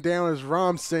 and taken down as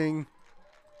Ram Singh.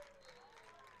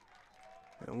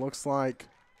 It looks like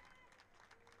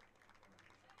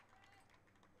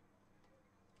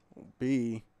will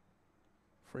be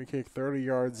free kick 30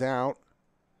 yards out.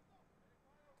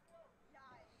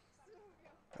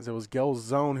 As it was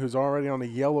Gelzone, who's already on a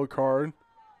yellow card,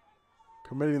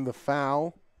 committing the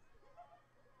foul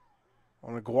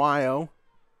on Aguayo.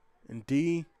 And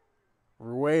DeRueda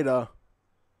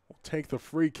will take the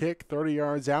free kick 30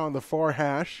 yards out in the far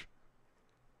hash.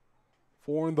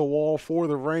 4 in the wall for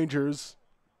the Rangers.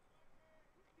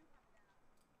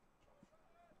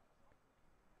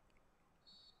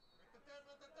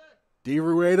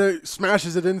 DeRueda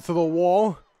smashes it into the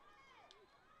wall.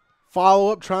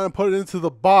 Follow up, trying to put it into the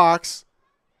box.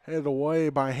 Headed away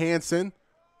by Hansen.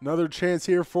 Another chance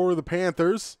here for the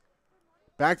Panthers.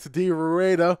 Back to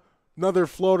DeRueda. Another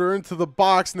floater into the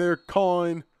box, and they're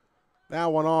calling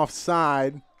that one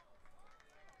offside.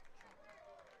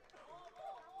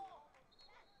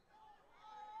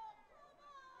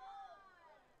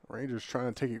 Rangers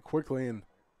trying to take it quickly and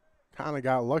kind of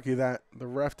got lucky that the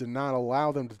ref did not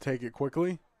allow them to take it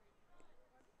quickly,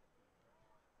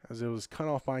 as it was cut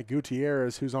off by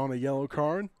Gutierrez, who's on a yellow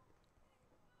card.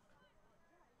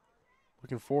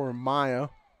 Looking for Maya.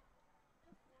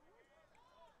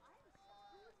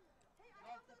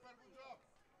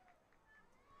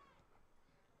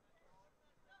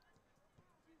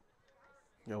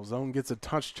 Gelzone gets a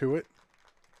touch to it.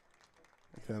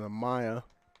 And then Amaya.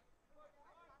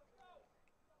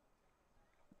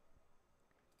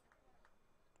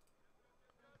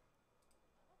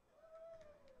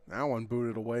 That one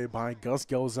booted away by Gus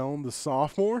Gelzone, the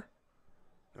sophomore.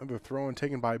 Another throw in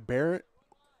taken by Barrett.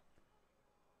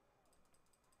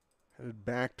 Headed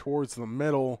back towards the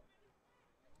middle.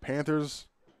 Panthers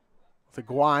with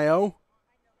Aguayo.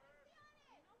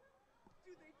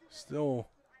 Still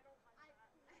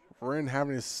Wren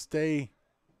having to stay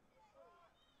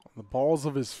on the balls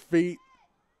of his feet.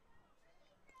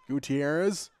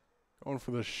 Gutierrez going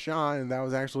for the shot, and that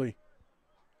was actually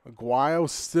Aguayo.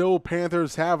 Still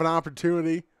Panthers have an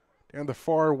opportunity down the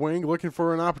far wing, looking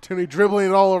for an opportunity, dribbling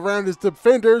it all around his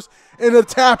defenders, and a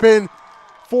tap in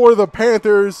for the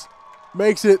Panthers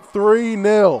makes it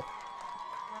 3-0.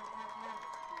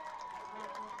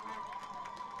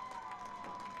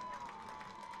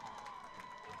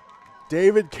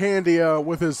 David Candia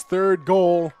with his third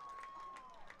goal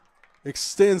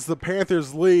extends the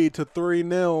Panthers' lead to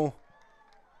 3-0.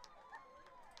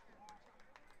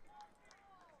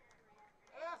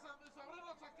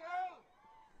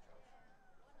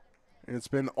 And it's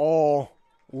been all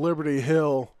Liberty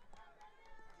Hill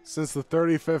since the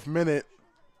 35th minute.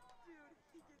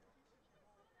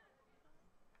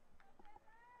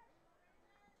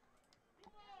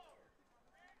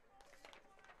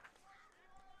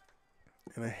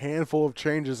 And a handful of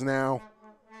changes now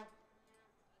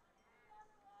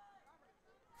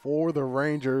for the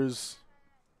Rangers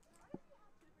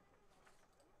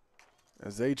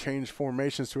as they change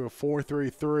formations to a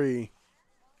 4-3-3.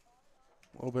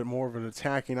 A little bit more of an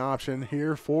attacking option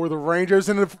here for the Rangers,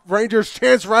 and the Rangers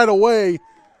chance right away,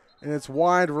 and it's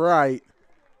wide right.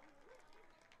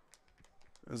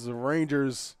 As the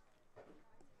Rangers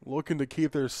looking to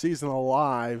keep their season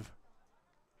alive.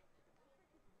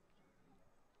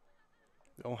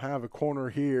 They'll have a corner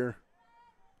here,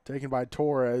 taken by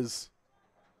Torres.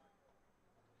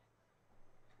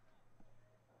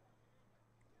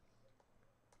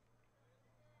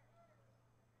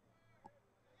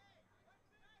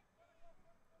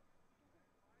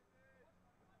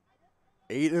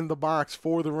 Eight in the box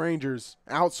for the Rangers.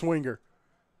 Outswinger.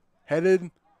 Headed.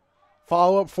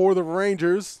 Follow-up for the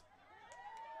Rangers.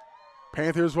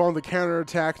 Panthers on the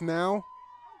counterattack now.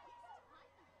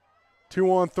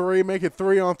 2-on-3, make it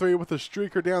 3-on-3 with a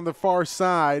streaker down the far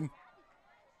side.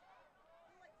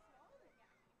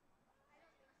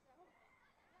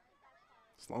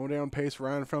 Slowing down pace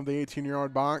right in front of the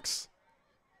 18-yard box.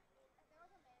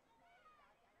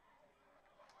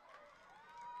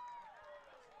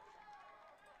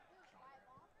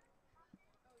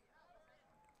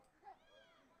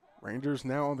 Rangers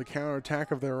now on the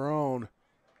counterattack of their own.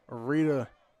 Arita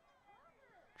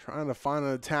trying to find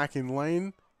an attacking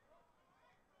lane.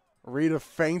 Arita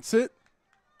feints it.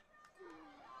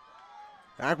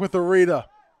 Back with Arita.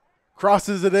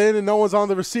 Crosses it in and no one's on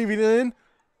the receiving end.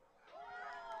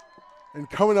 And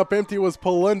coming up empty was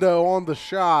Polindo on the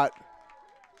shot.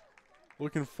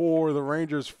 Looking for the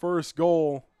Rangers' first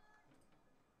goal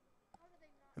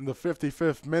in the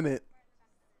 55th minute.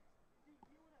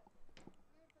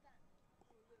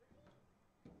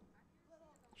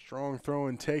 Strong throw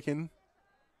and taken.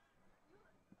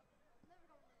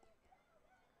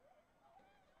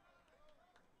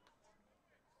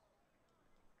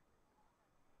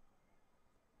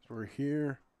 So we're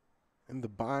here in the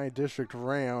bi-district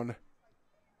round.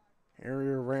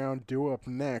 Area round due up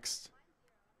next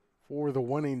for the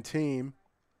winning team.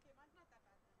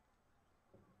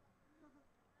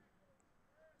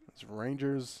 It's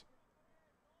Rangers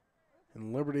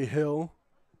and Liberty Hill.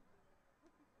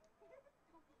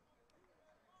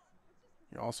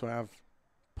 You also have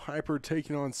Piper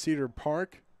taking on Cedar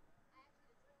Park.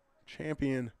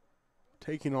 Champion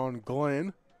taking on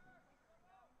Glenn.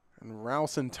 And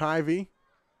Rouse and Tivy,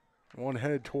 one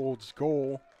headed towards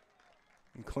goal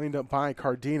and cleaned up by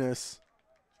Cardenas.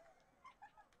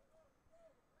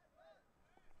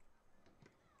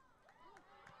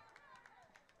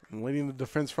 And leading the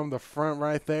defense from the front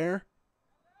right there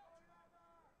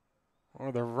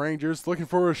are the Rangers, looking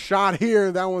for a shot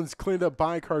here. That one's cleaned up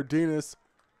by Cardenas,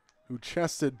 who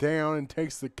chests it down and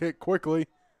takes the kick quickly.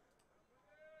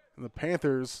 And the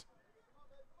Panthers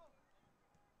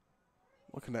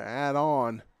looking to add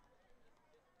on.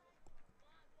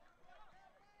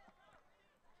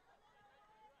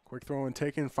 Quick throw and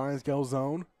taken, finds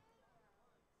Gelzone.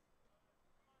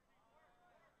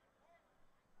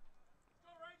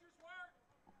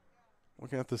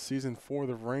 Looking at the season for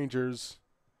the Rangers.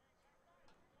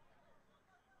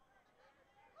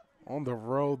 On the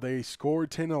road, they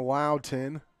scored 10, allowed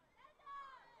 10.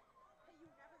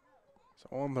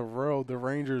 So on the road, the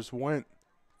Rangers went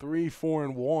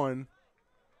 3-4-1.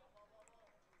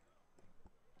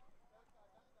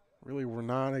 Really were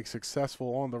not as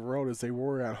successful on the road as they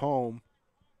were at home.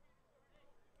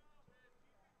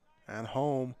 At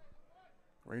home,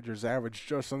 Rangers averaged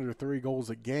just under 3 goals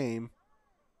a game.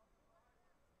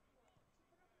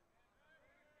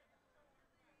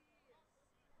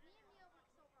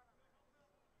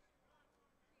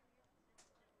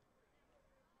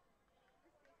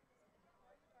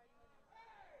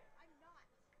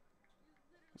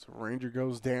 So Ranger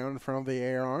goes down in front of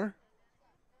the AR.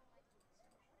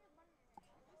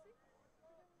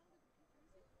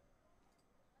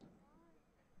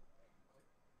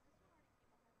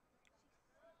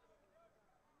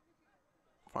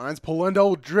 Finds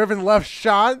Polindo, driven left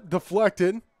shot,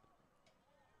 deflected.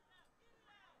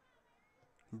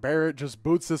 Barrett just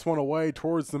boots this one away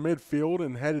towards the midfield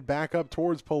and headed back up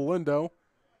towards Polindo.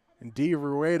 And D.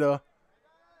 Rueda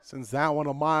sends that one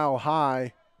a mile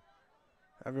high.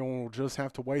 Everyone will just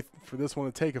have to wait for this one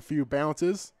to take a few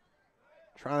bounces.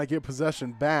 Trying to get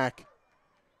possession back.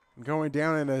 And going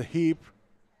down in a heap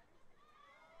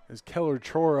is Keller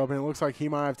Chorup, and it looks like he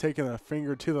might have taken a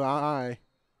finger to the eye.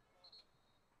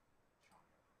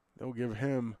 They'll give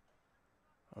him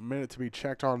a minute to be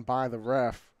checked on by the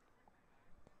ref.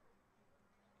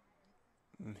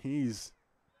 And he's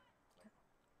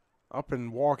up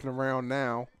and walking around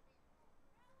now.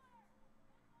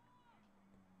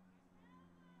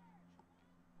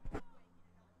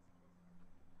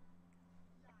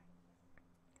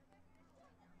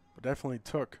 But definitely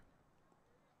took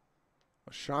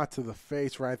a shot to the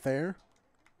face right there.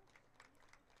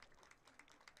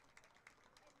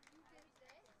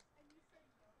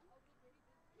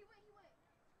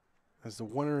 As the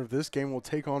winner of this game will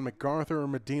take on MacArthur or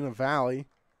Medina Valley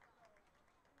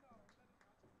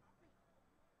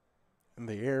in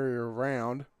the area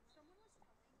round.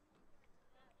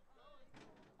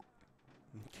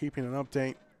 And keeping an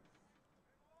update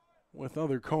with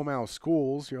other Comal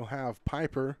schools, you'll have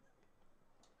Piper,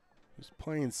 who's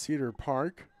playing Cedar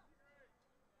Park.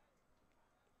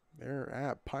 They're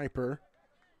at Piper.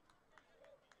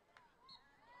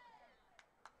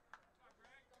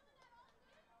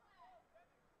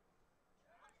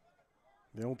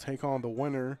 They'll take on the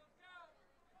winner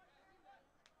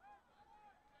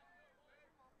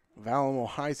of Alamo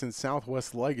Heights and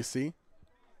Southwest Legacy.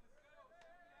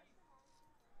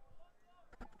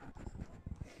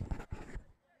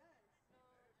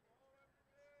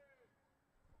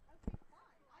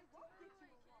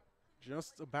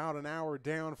 Just about an hour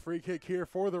down. Free kick here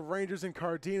for the Rangers, and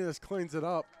Cardenas cleans it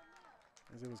up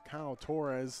as it was Kyle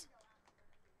Torres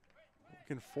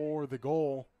looking for the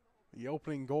goal, the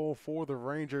opening goal for the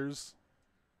Rangers,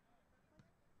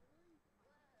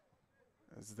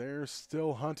 as they're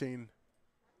still hunting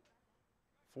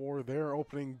for their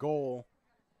opening goal.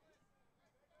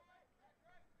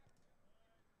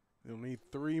 They'll need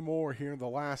 3 more here in the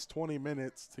last 20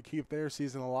 minutes to keep their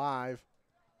season alive.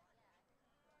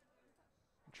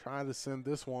 Try to send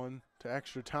this one to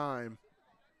extra time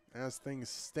as things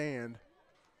stand.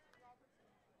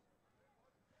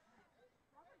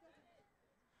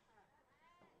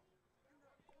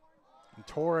 And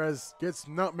Torres gets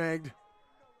nutmegged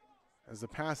as the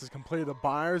pass is completed to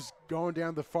Byers. Going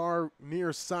down the far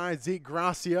near side, Zeke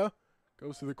Gracia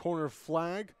goes to the corner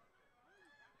flag.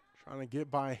 Trying to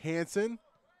get by Hansen.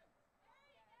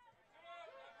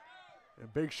 A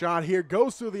big shot here,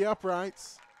 goes through the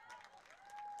uprights.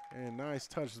 And nice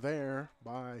touch there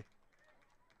by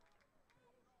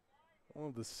one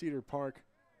of the Cedar Park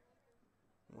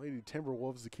Lady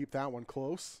Timberwolves to keep that one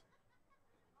close.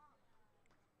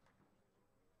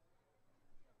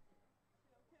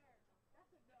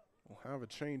 We'll have a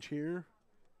change here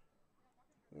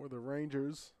for the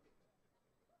Rangers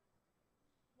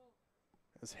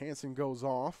as Hansen goes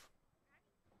off.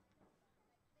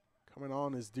 Coming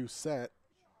on is Doucette.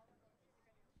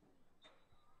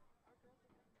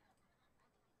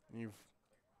 You've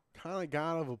kind of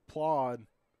got to applaud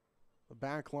the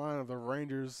back line of the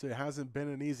Rangers. It hasn't been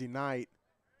an easy night.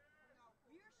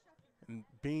 And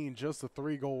being just a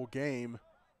 3-goal game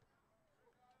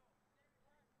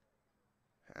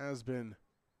has been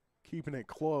keeping it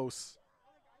close.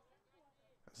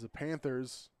 As the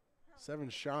Panthers, 7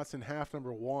 shots in half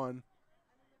number 1.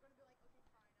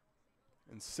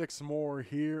 And 6 more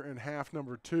here in half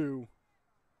number 2.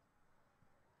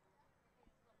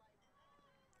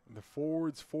 The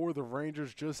forwards for the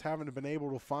Rangers just haven't been able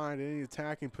to find any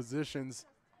attacking positions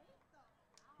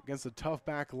against a tough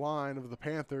back line of the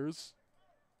Panthers.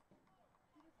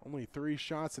 Only 3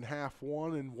 shots in half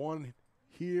 1 and 1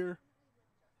 here.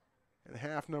 And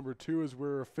half number 2 as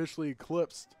we're officially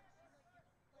eclipsed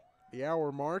the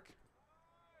hour mark.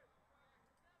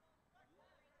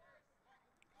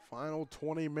 Final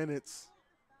 20 minutes.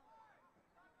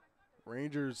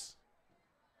 Rangers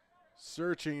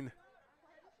searching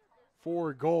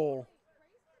for a goal.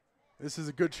 This is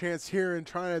a good chance here, and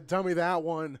trying to dummy that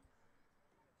one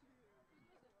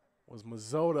was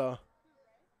Mazzota,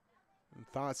 and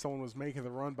thought someone was making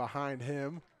the run behind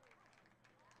him.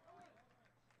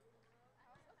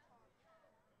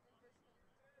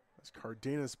 As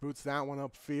Cardenas boots that one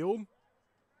upfield.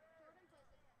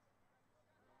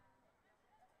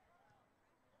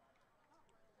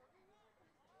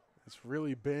 It's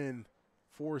really been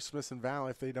for Smithson Valley,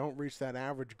 if they don't reach that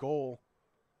average goal,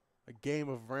 a game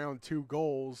of around 2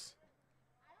 goals.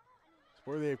 It's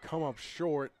where they've come up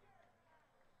short.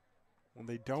 When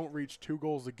they don't reach 2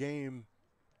 goals a game,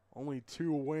 only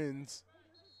 2 wins,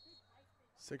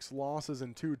 6 losses,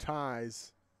 and 2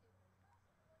 ties.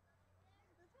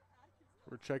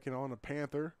 We're checking on a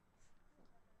Panther.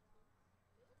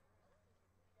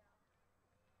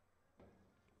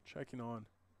 Checking on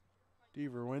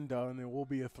DeVerwinda, and it will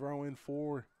be a throw-in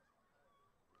for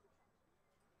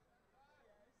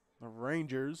the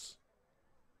Rangers.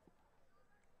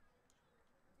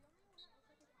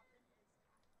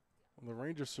 Well, the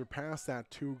Rangers surpassed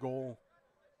that 2-goal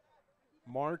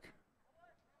mark.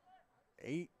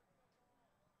 8-0-2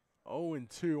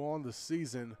 on the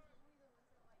season.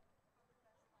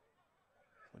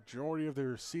 Majority of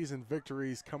their season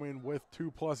victories coming with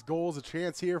 2+ goals. A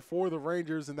chance here for the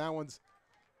Rangers, and that one's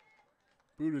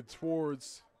booted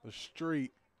towards the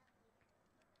street.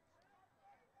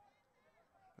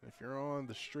 If you're on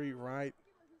the street right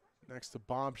next to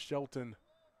Bob Shelton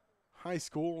High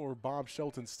School or Bob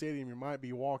Shelton Stadium, you might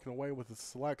be walking away with a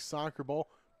select soccer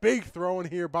ball. Big throw in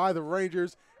here by the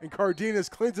Rangers, and Cardenas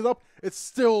cleans it up. It's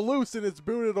still loose, and it's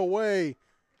booted away.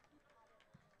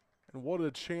 And what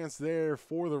a chance there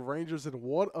for the Rangers, and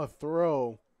what a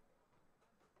throw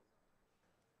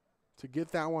to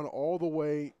get that one all the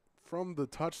way from the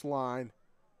touch line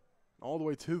all the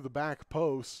way to the back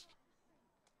post.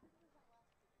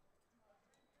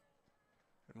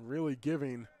 And really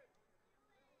giving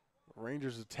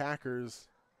Rangers attackers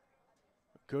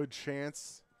a good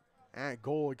chance at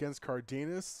goal against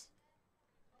Cardenas.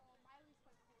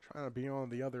 Trying to be on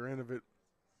the other end of it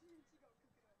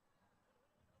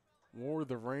wore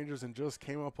the Rangers and just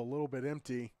came up a little bit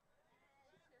empty.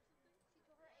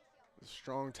 A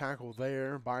strong tackle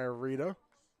there by Arita.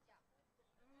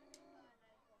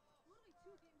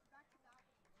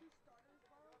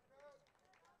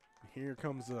 Here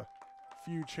comes a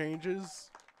few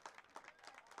changes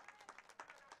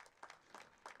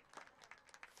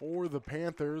for the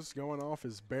Panthers. Going off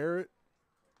is Barrett,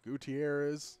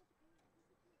 Gutierrez,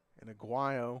 and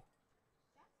Aguayo.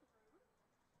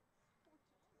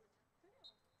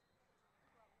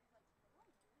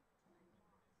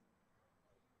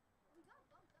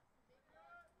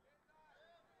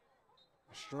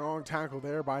 Strong tackle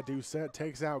there by Doucette.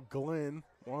 Takes out Glenn,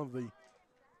 one of the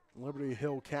Liberty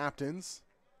Hill captains.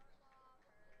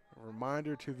 A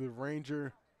reminder to the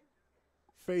Ranger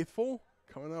faithful,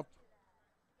 coming up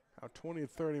about 20 to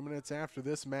 30 minutes after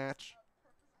this match.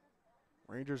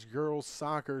 Rangers girls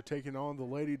soccer taking on the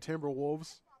Lady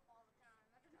Timberwolves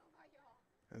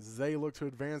as they look to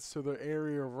advance to the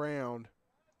area round.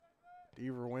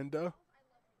 DeRuenda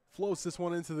floats this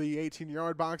one into the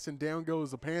 18-yard box, and down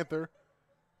goes the Panther.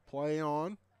 Play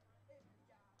on.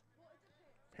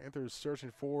 Panthers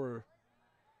searching for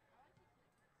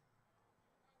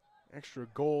extra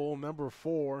goal, number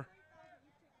 4.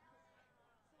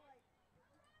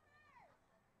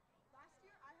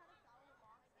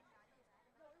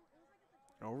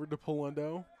 Over to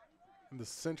Polendo in the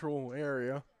central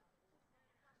area.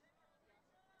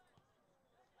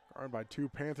 Guarded by 2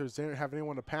 Panthers. Didn't have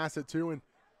anyone to pass it to, and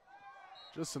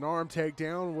just an arm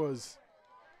takedown was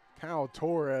Kyle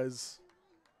Torres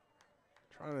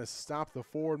trying to stop the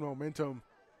forward momentum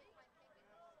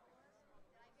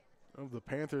of the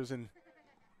Panthers, and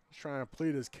he's trying to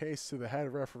plead his case to the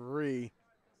head referee.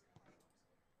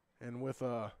 And with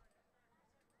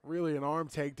really an arm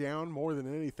takedown more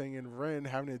than anything, and Wren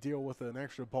having to deal with an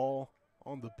extra ball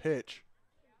on the pitch.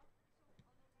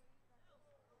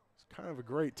 It's kind of a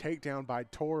great takedown by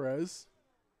Torres.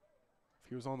 If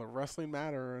he was on the wrestling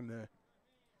mat or in the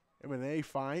MMA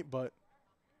fight, but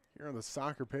here on the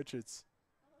soccer pitch, it's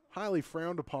highly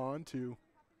frowned upon to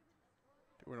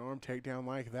do an arm takedown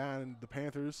like that. And the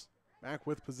Panthers back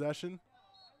with possession.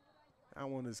 That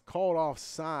one is called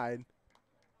offside.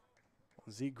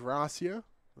 Zeke Gracia,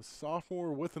 the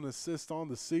sophomore, with an assist on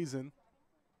the season.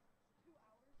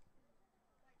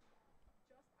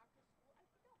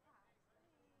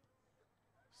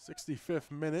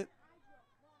 '65th minute.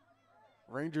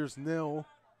 Rangers 0.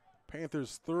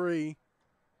 Panthers 3.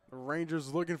 The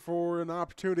Rangers looking for an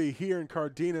opportunity here in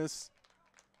Cardenas.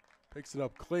 Picks it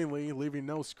up cleanly, leaving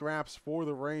no scraps for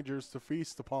the Rangers to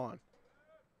feast upon.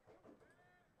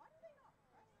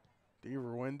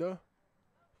 DeRuenda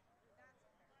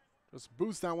just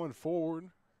boosts that one forward.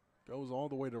 Goes all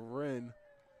the way to Wren.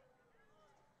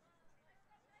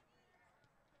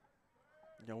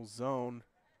 Goes zone.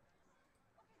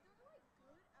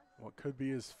 What could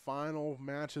be his final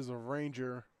match as a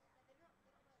Ranger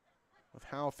with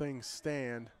how things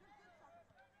stand.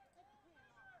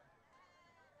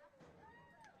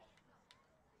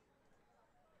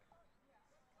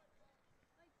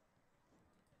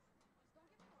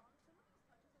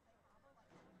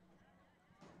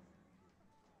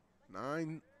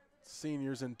 Nine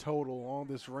seniors in total on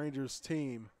this Rangers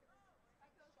team.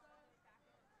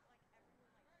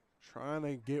 Trying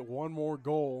to get one more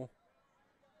goal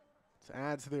to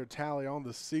add to their tally on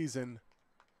the season.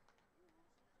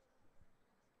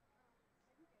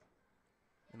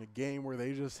 In a game where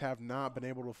they just have not been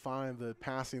able to find the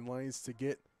passing lanes to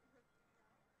get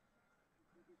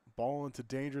ball into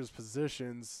dangerous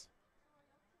positions.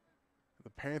 The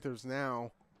Panthers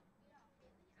now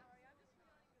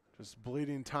just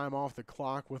bleeding time off the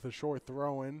clock with a short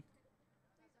throw-in.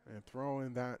 And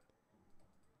throw-in that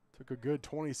took a good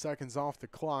 20 seconds off the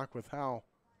clock with how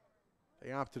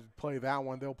they opted to play that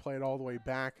one. They'll play it all the way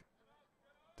back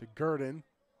to Gurdon.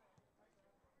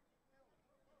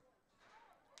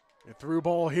 A through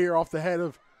ball here off the head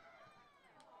of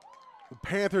the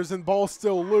Panthers, and ball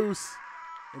still loose.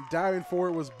 And diving for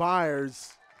it was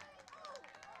Byers.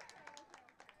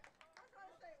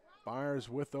 Byers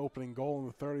with the opening goal in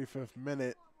the 35th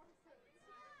minute.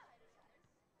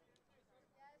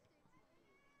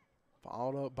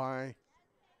 Followed up by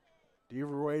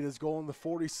DeRueda's goal in the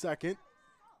 42nd.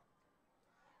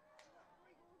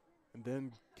 And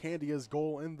then Candia's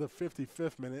goal in the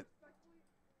 55th minute.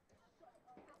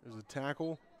 There's a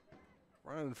tackle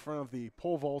right in front of the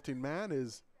pole vaulting mat.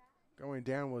 Is going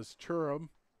down was Churub.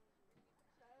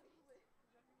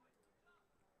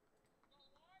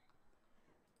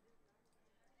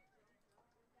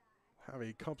 Have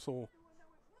a couple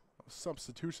of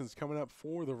substitutions coming up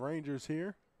for the Rangers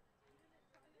here.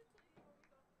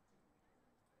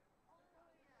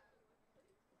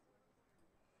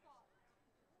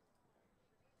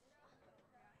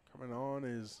 Coming on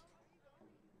is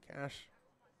Cash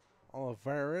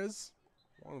Olivares,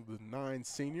 one of the 9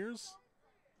 seniors.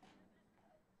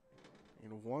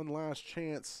 And one last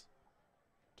chance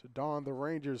to don the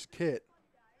Rangers kit.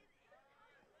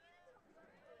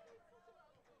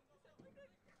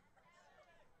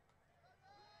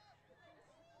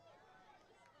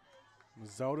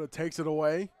 Mazzotta takes it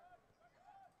away.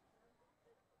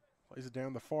 Plays it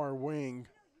down the far wing.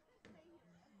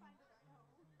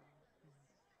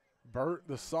 Burt,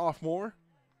 the sophomore,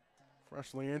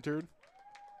 freshly entered.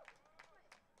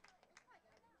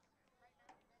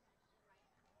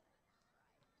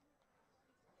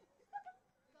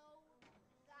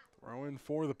 Throw in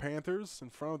for the Panthers in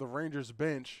front of the Rangers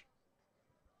bench.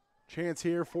 Chance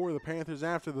here for the Panthers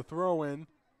after the throw in.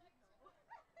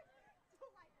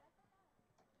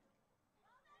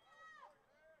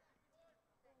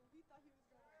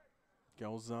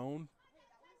 Go zone.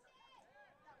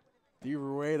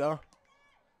 DeRueda.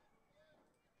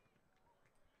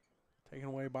 Taken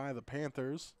away by the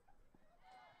Panthers.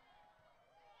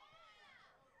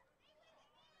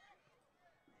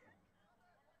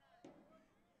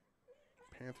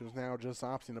 Panthers now just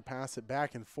opting to pass it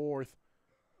back and forth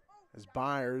as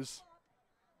Byers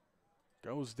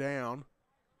goes down.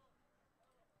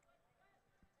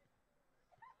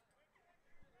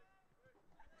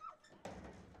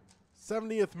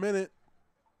 '70th minute.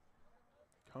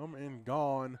 Come and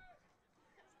gone.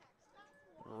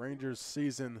 Rangers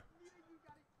season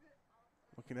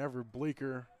looking ever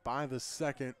bleaker by the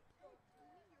second.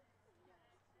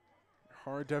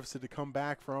 Hard deficit to come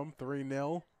back from,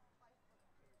 3-0.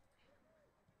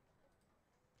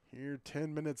 Here,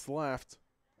 10 minutes left.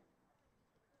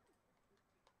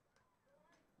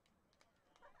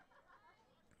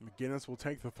 McGinnis will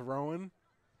take the throw-in.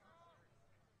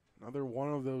 Another one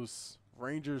of those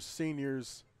Rangers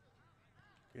seniors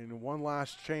getting one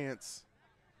last chance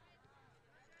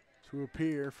to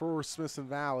appear for Smithson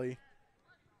Valley.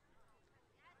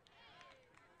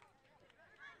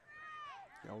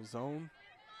 Yellow zone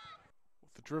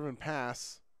with the driven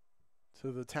pass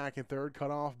to the attacking third,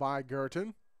 cut off by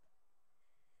Girton.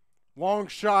 Long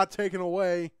shot taken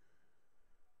away.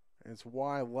 And it's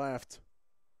wide left.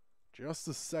 Just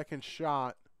the second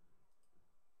shot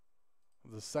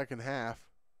of the second half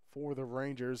for the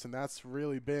Rangers, and that's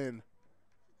really been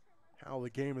how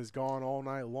the game has gone all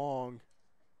night long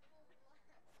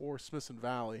for Smithson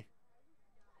Valley.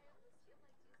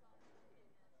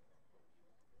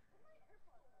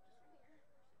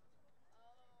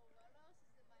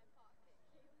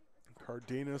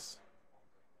 Cardenas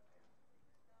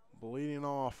bleeding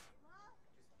off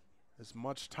as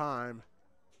much time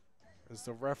as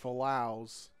the ref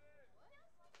allows.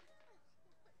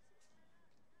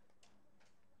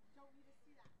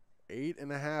 Eight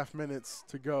and a half minutes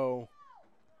to go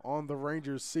on the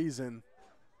Rangers season,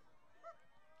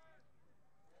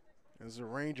 as the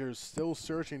Rangers still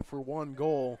searching for one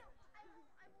goal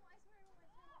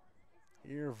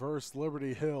here versus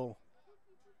Liberty Hill.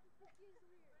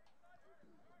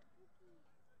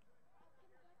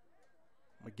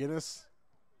 McGinnis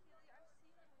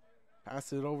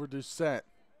passes it over to Set.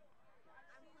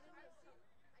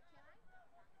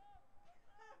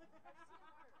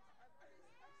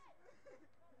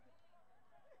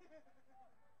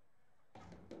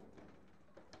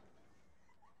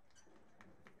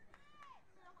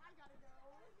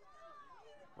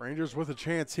 Rangers with a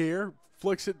chance here.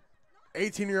 Flicks it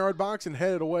 18-yard box and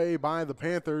headed away by the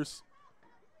Panthers.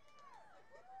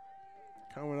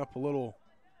 Coming up a little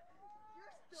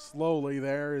slowly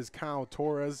there is Kyle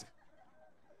Torres.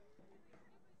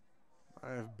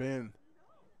 I have been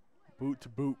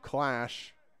boot-to-boot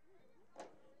clash.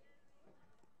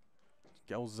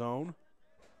 Gel zone.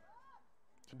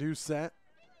 To do Set.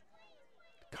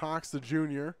 Cox the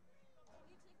junior.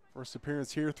 First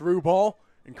appearance here. Through ball.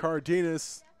 And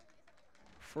Cardenas.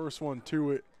 First one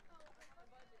to it.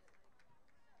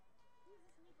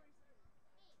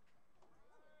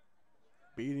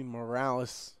 Beating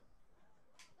Morales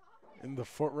in the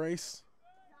foot race.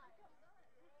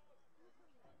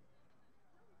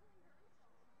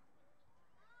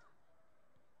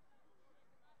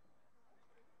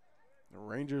 The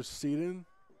Rangers seated.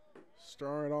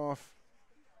 Started off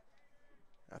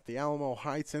at the Alamo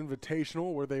Heights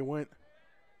Invitational, where they went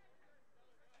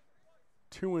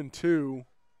 2-2,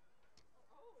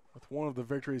 with one of the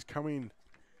victories coming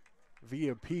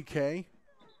via PK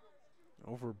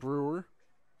over Brewer.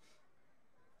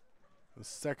 The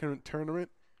second tournament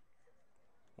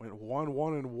went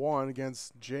 1-1-1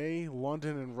 against Jay,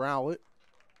 London, and Rowlett.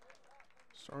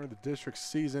 Started the district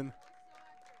season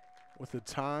with a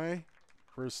tie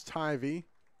versus Tivy.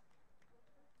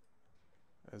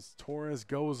 as Torres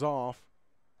goes off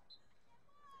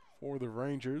for the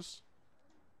Rangers.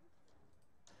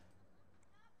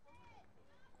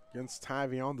 Against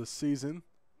Tybee on the season.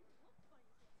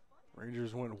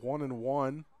 Rangers went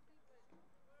 1-1.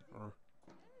 Or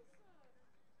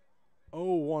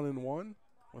 0-1-1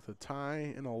 with a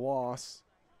tie and a loss.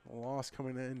 A loss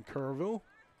coming in Kerrville.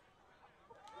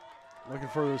 Looking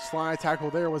for the slide tackle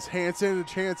there was Hanson. A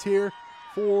chance here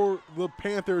for the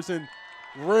Panthers, and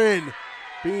Wren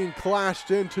being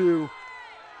clashed into.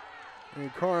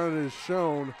 And card is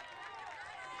shown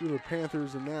to the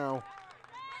Panthers, and now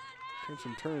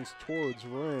attention turns towards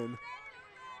Wren.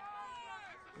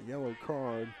 A yellow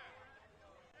card.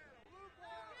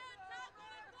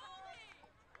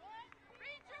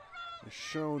 Is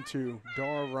shown to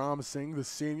Dar Ramsingh, the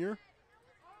senior.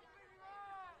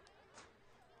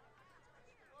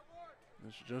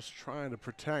 Is just trying to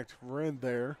protect Wren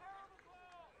there.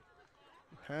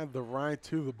 Had the right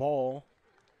to the ball.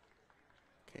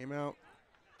 Came out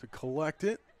to collect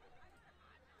it.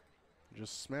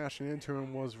 Just smashing into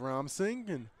him was Ramsingh.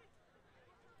 And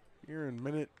here in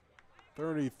minute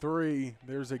 33,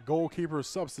 there's a goalkeeper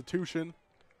substitution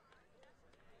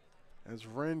as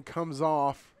Wren comes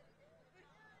off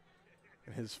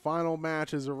in his final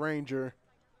match as a Ranger.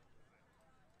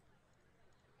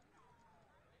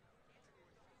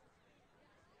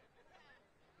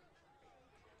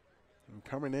 And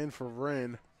coming in for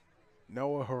Wren,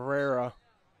 Noah Herrera,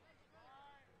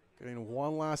 getting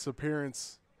one last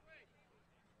appearance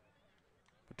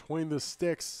between the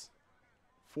sticks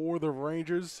for the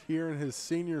Rangers here in his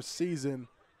senior season.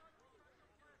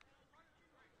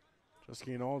 Just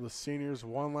getting all the seniors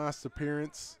one last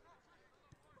appearance.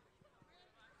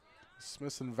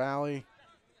 Smithson Valley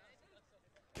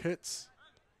kits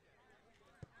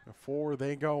before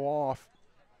they go off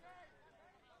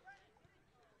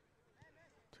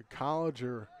to college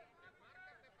or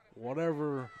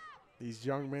whatever these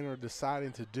young men are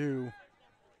deciding to do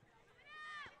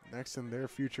next in their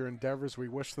future endeavors. We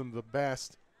wish them the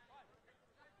best.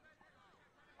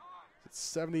 It's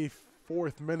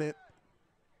 74th minute,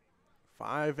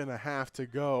 5.5 to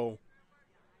go.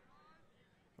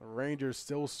 The Rangers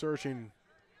still searching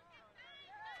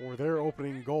for their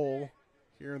opening goal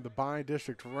here in the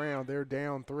bi-district round. They're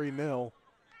down 3-0.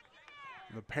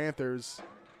 The Panthers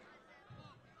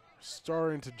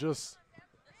starting to just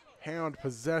hound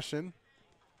possession,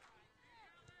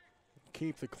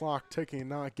 keep the clock ticking,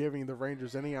 not giving the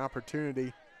Rangers any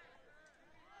opportunity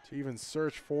to even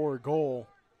search for a goal.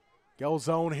 Go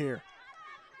zone here.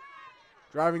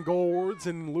 Driving goalwards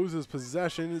and loses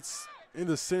possession. It's in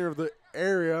the center of the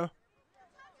area.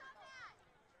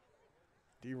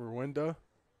 DeRuenda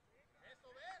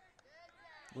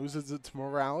loses it to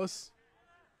Morales.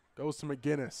 Goes to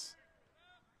McGinnis.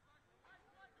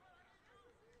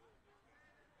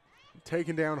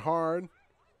 Taken down hard.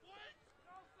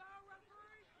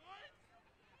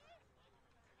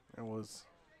 It was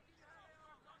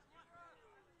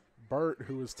Burt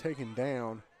who was taken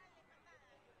down.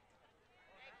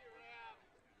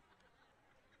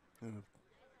 And the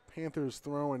Panthers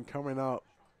throwing coming up.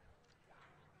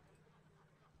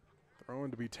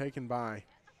 Throwing to be taken by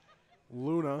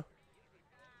Luna.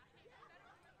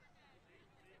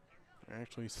 They're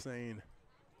actually saying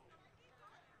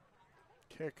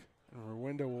kick. And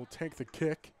Rwenda will take the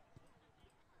kick.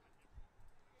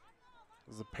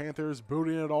 As the Panthers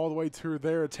booting it all the way to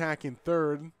their attacking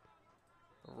third.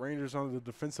 The Rangers on the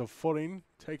defensive footing,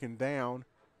 taken down.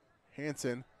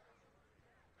 Hanson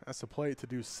has to play it to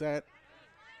Doucette.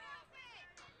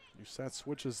 Doucette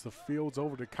switches the fields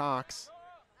over to Cox.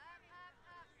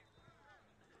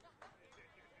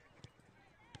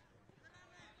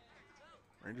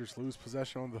 Rangers lose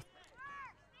possession on the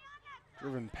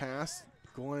driven pass.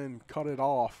 Glenn cut it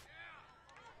off.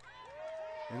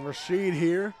 And Rashid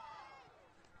here.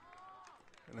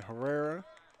 And Herrera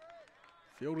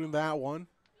fielding that one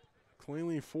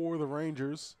cleanly for the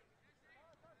Rangers.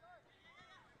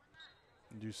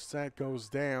 And Doucette goes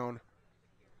down.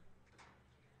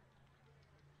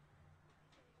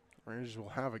 Rangers will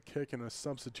have a kick and a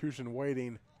substitution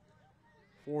waiting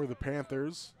for the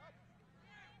Panthers.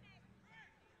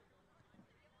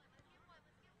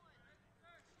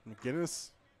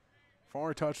 McGinnis,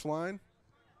 far touch line.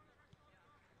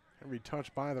 Heavy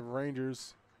touch by the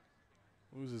Rangers.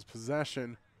 Loses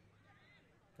possession.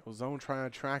 Zone trying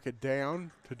to track it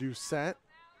down to Doucette.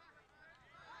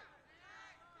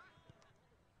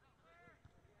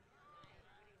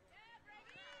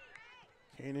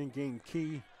 Canyon gained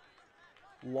key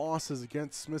losses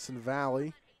against Smithson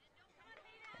Valley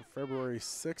on February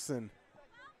 6th and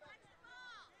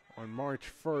on March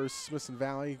 1st. Smithson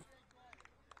Valley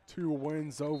 2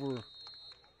 wins over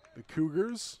the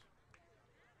Cougars.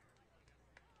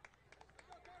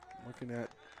 Looking at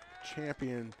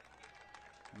champion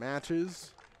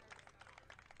matches.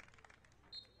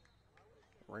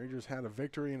 Rangers had a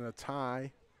victory and a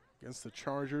tie against the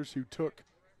Chargers, who took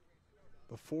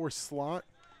the 4th slot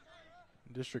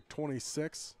in District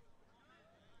 26.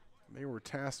 They were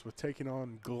tasked with taking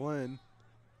on Glenn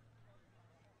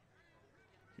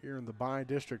here in the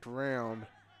bi-district round.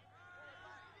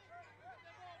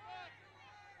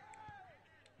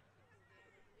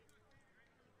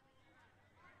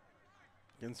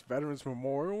 Against Veterans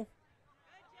Memorial,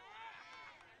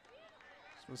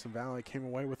 Smithson Valley came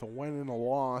away with a win and a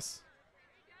loss,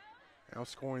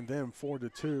 outscoring them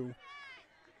 4-2.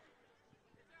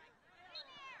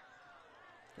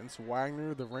 Against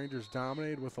Wagner, the Rangers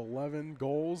dominated with 11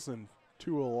 goals and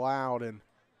 2 allowed, and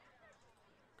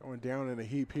going down in a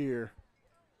heap here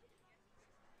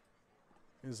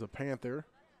is a Panther.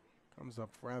 Comes up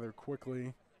rather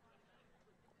quickly.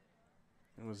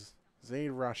 It was Zaid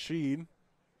Rashid,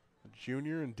 a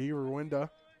junior, and D. Rueda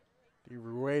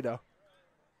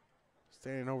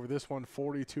standing over this one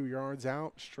 42 yards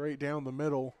out, straight down the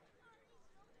middle.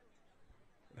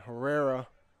 And Herrera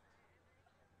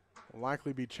will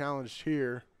likely be challenged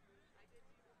here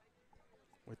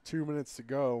with 2 minutes to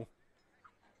go.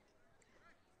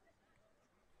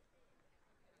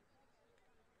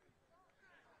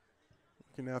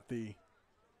 Looking at the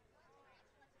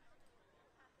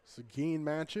Seguin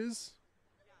matches,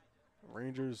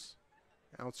 Rangers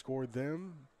outscored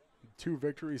them 2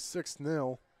 victories,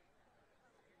 6-0.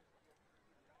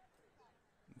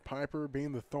 Piper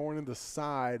being the thorn in the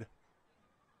side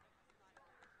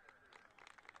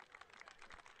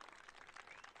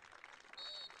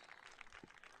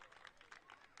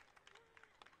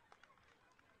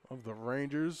of the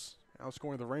Rangers,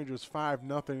 outscoring the Rangers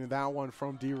 5-0 in that one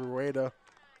from D. Rueda,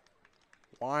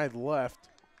 wide left.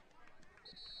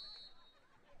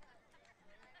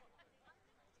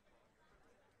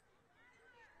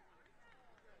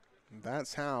 And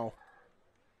that's how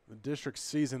the district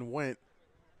season went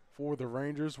for the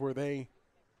Rangers, where they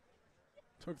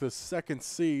took the 2nd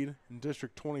seed in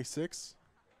District 26,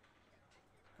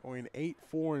 going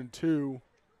 8-4-2,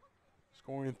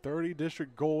 scoring 30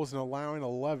 district goals and allowing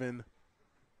 11.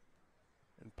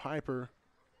 And Piper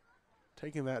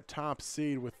taking that top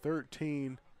seed with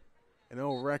 13-0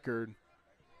 record.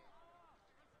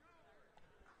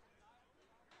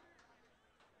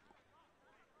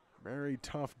 Very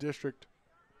tough District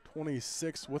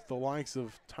 26 with the likes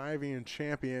of Tivy and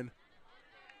Champion.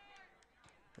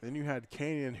 And then you had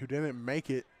Canyon, who didn't make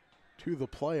it to the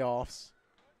playoffs.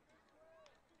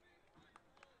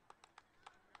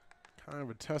 Kind of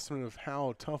a testament of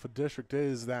how tough a district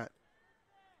is that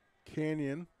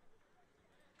Canyon.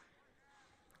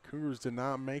 Cougars did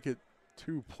not make it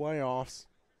to playoffs.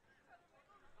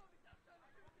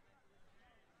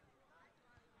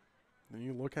 Then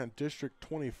you look at District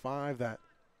 25 that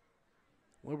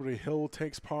Liberty Hill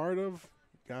takes part of.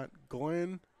 Got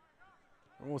Glenn,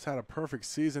 almost had a perfect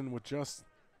season with just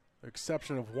the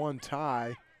exception of 1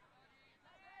 tie.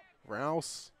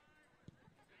 Rouse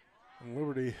and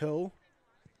Liberty Hill.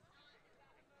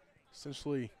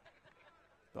 Essentially,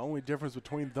 the only difference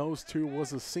between those two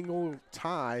was a single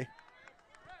tie.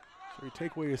 So you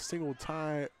take away a single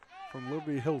tie from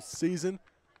Liberty Hill's season,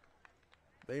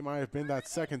 they might have been that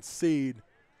 2nd seed.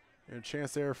 And a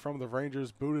chance there from the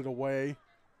Rangers, booted away.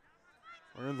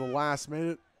 We're in the last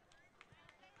minute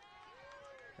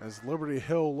as Liberty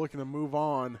Hill looking to move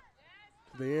on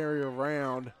to the area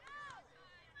round.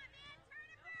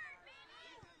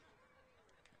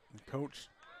 And Coach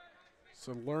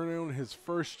Salerno in his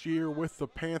first year with the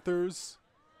Panthers,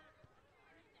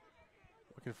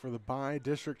 looking for the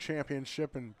bi-district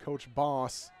championship, and Coach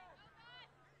Boss.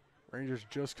 Rangers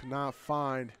just could not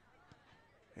find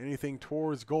anything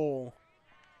towards goal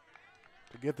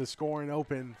to get the scoring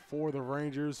open for the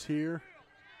Rangers here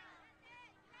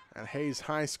at Hayes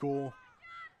High School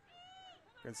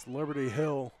against Liberty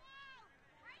Hill.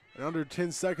 And under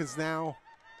 10 seconds now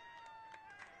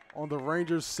on the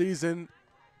Rangers season,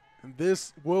 and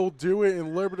this will do it,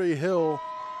 and Liberty Hill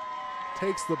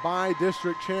takes the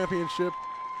bi-district championship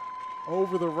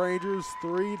over the Rangers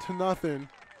 3-0.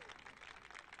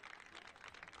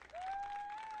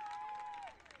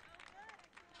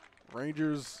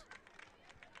 Rangers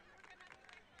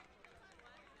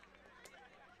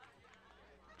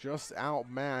just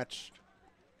outmatched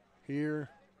here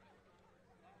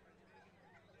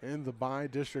in the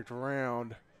bi-district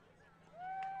round.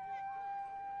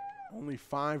 Only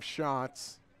 5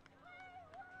 shots,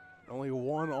 only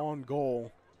 1 on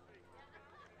goal.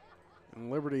 And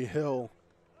Liberty Hill.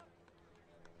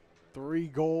 3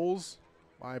 goals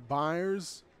by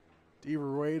Byers,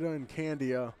 DeRueda, and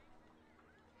Candia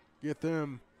get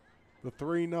them the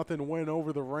 3-0 win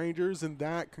over the Rangers, and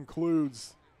that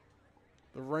concludes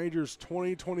the Rangers'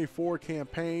 2024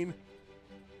 campaign.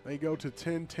 They go to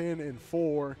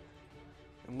 10-10-4,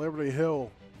 and Liberty Hill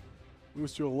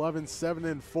moves to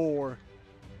 11-7-4.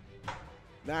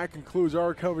 That concludes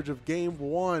our coverage of Game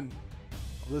 1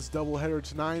 of this doubleheader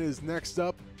tonight. Is next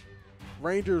up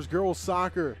Rangers girls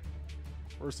soccer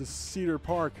versus Cedar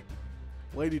Park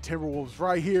Lady Timberwolves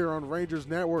right here on Rangers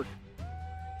Network.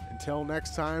 Until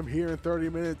next time, here in 30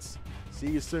 minutes, see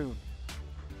you soon.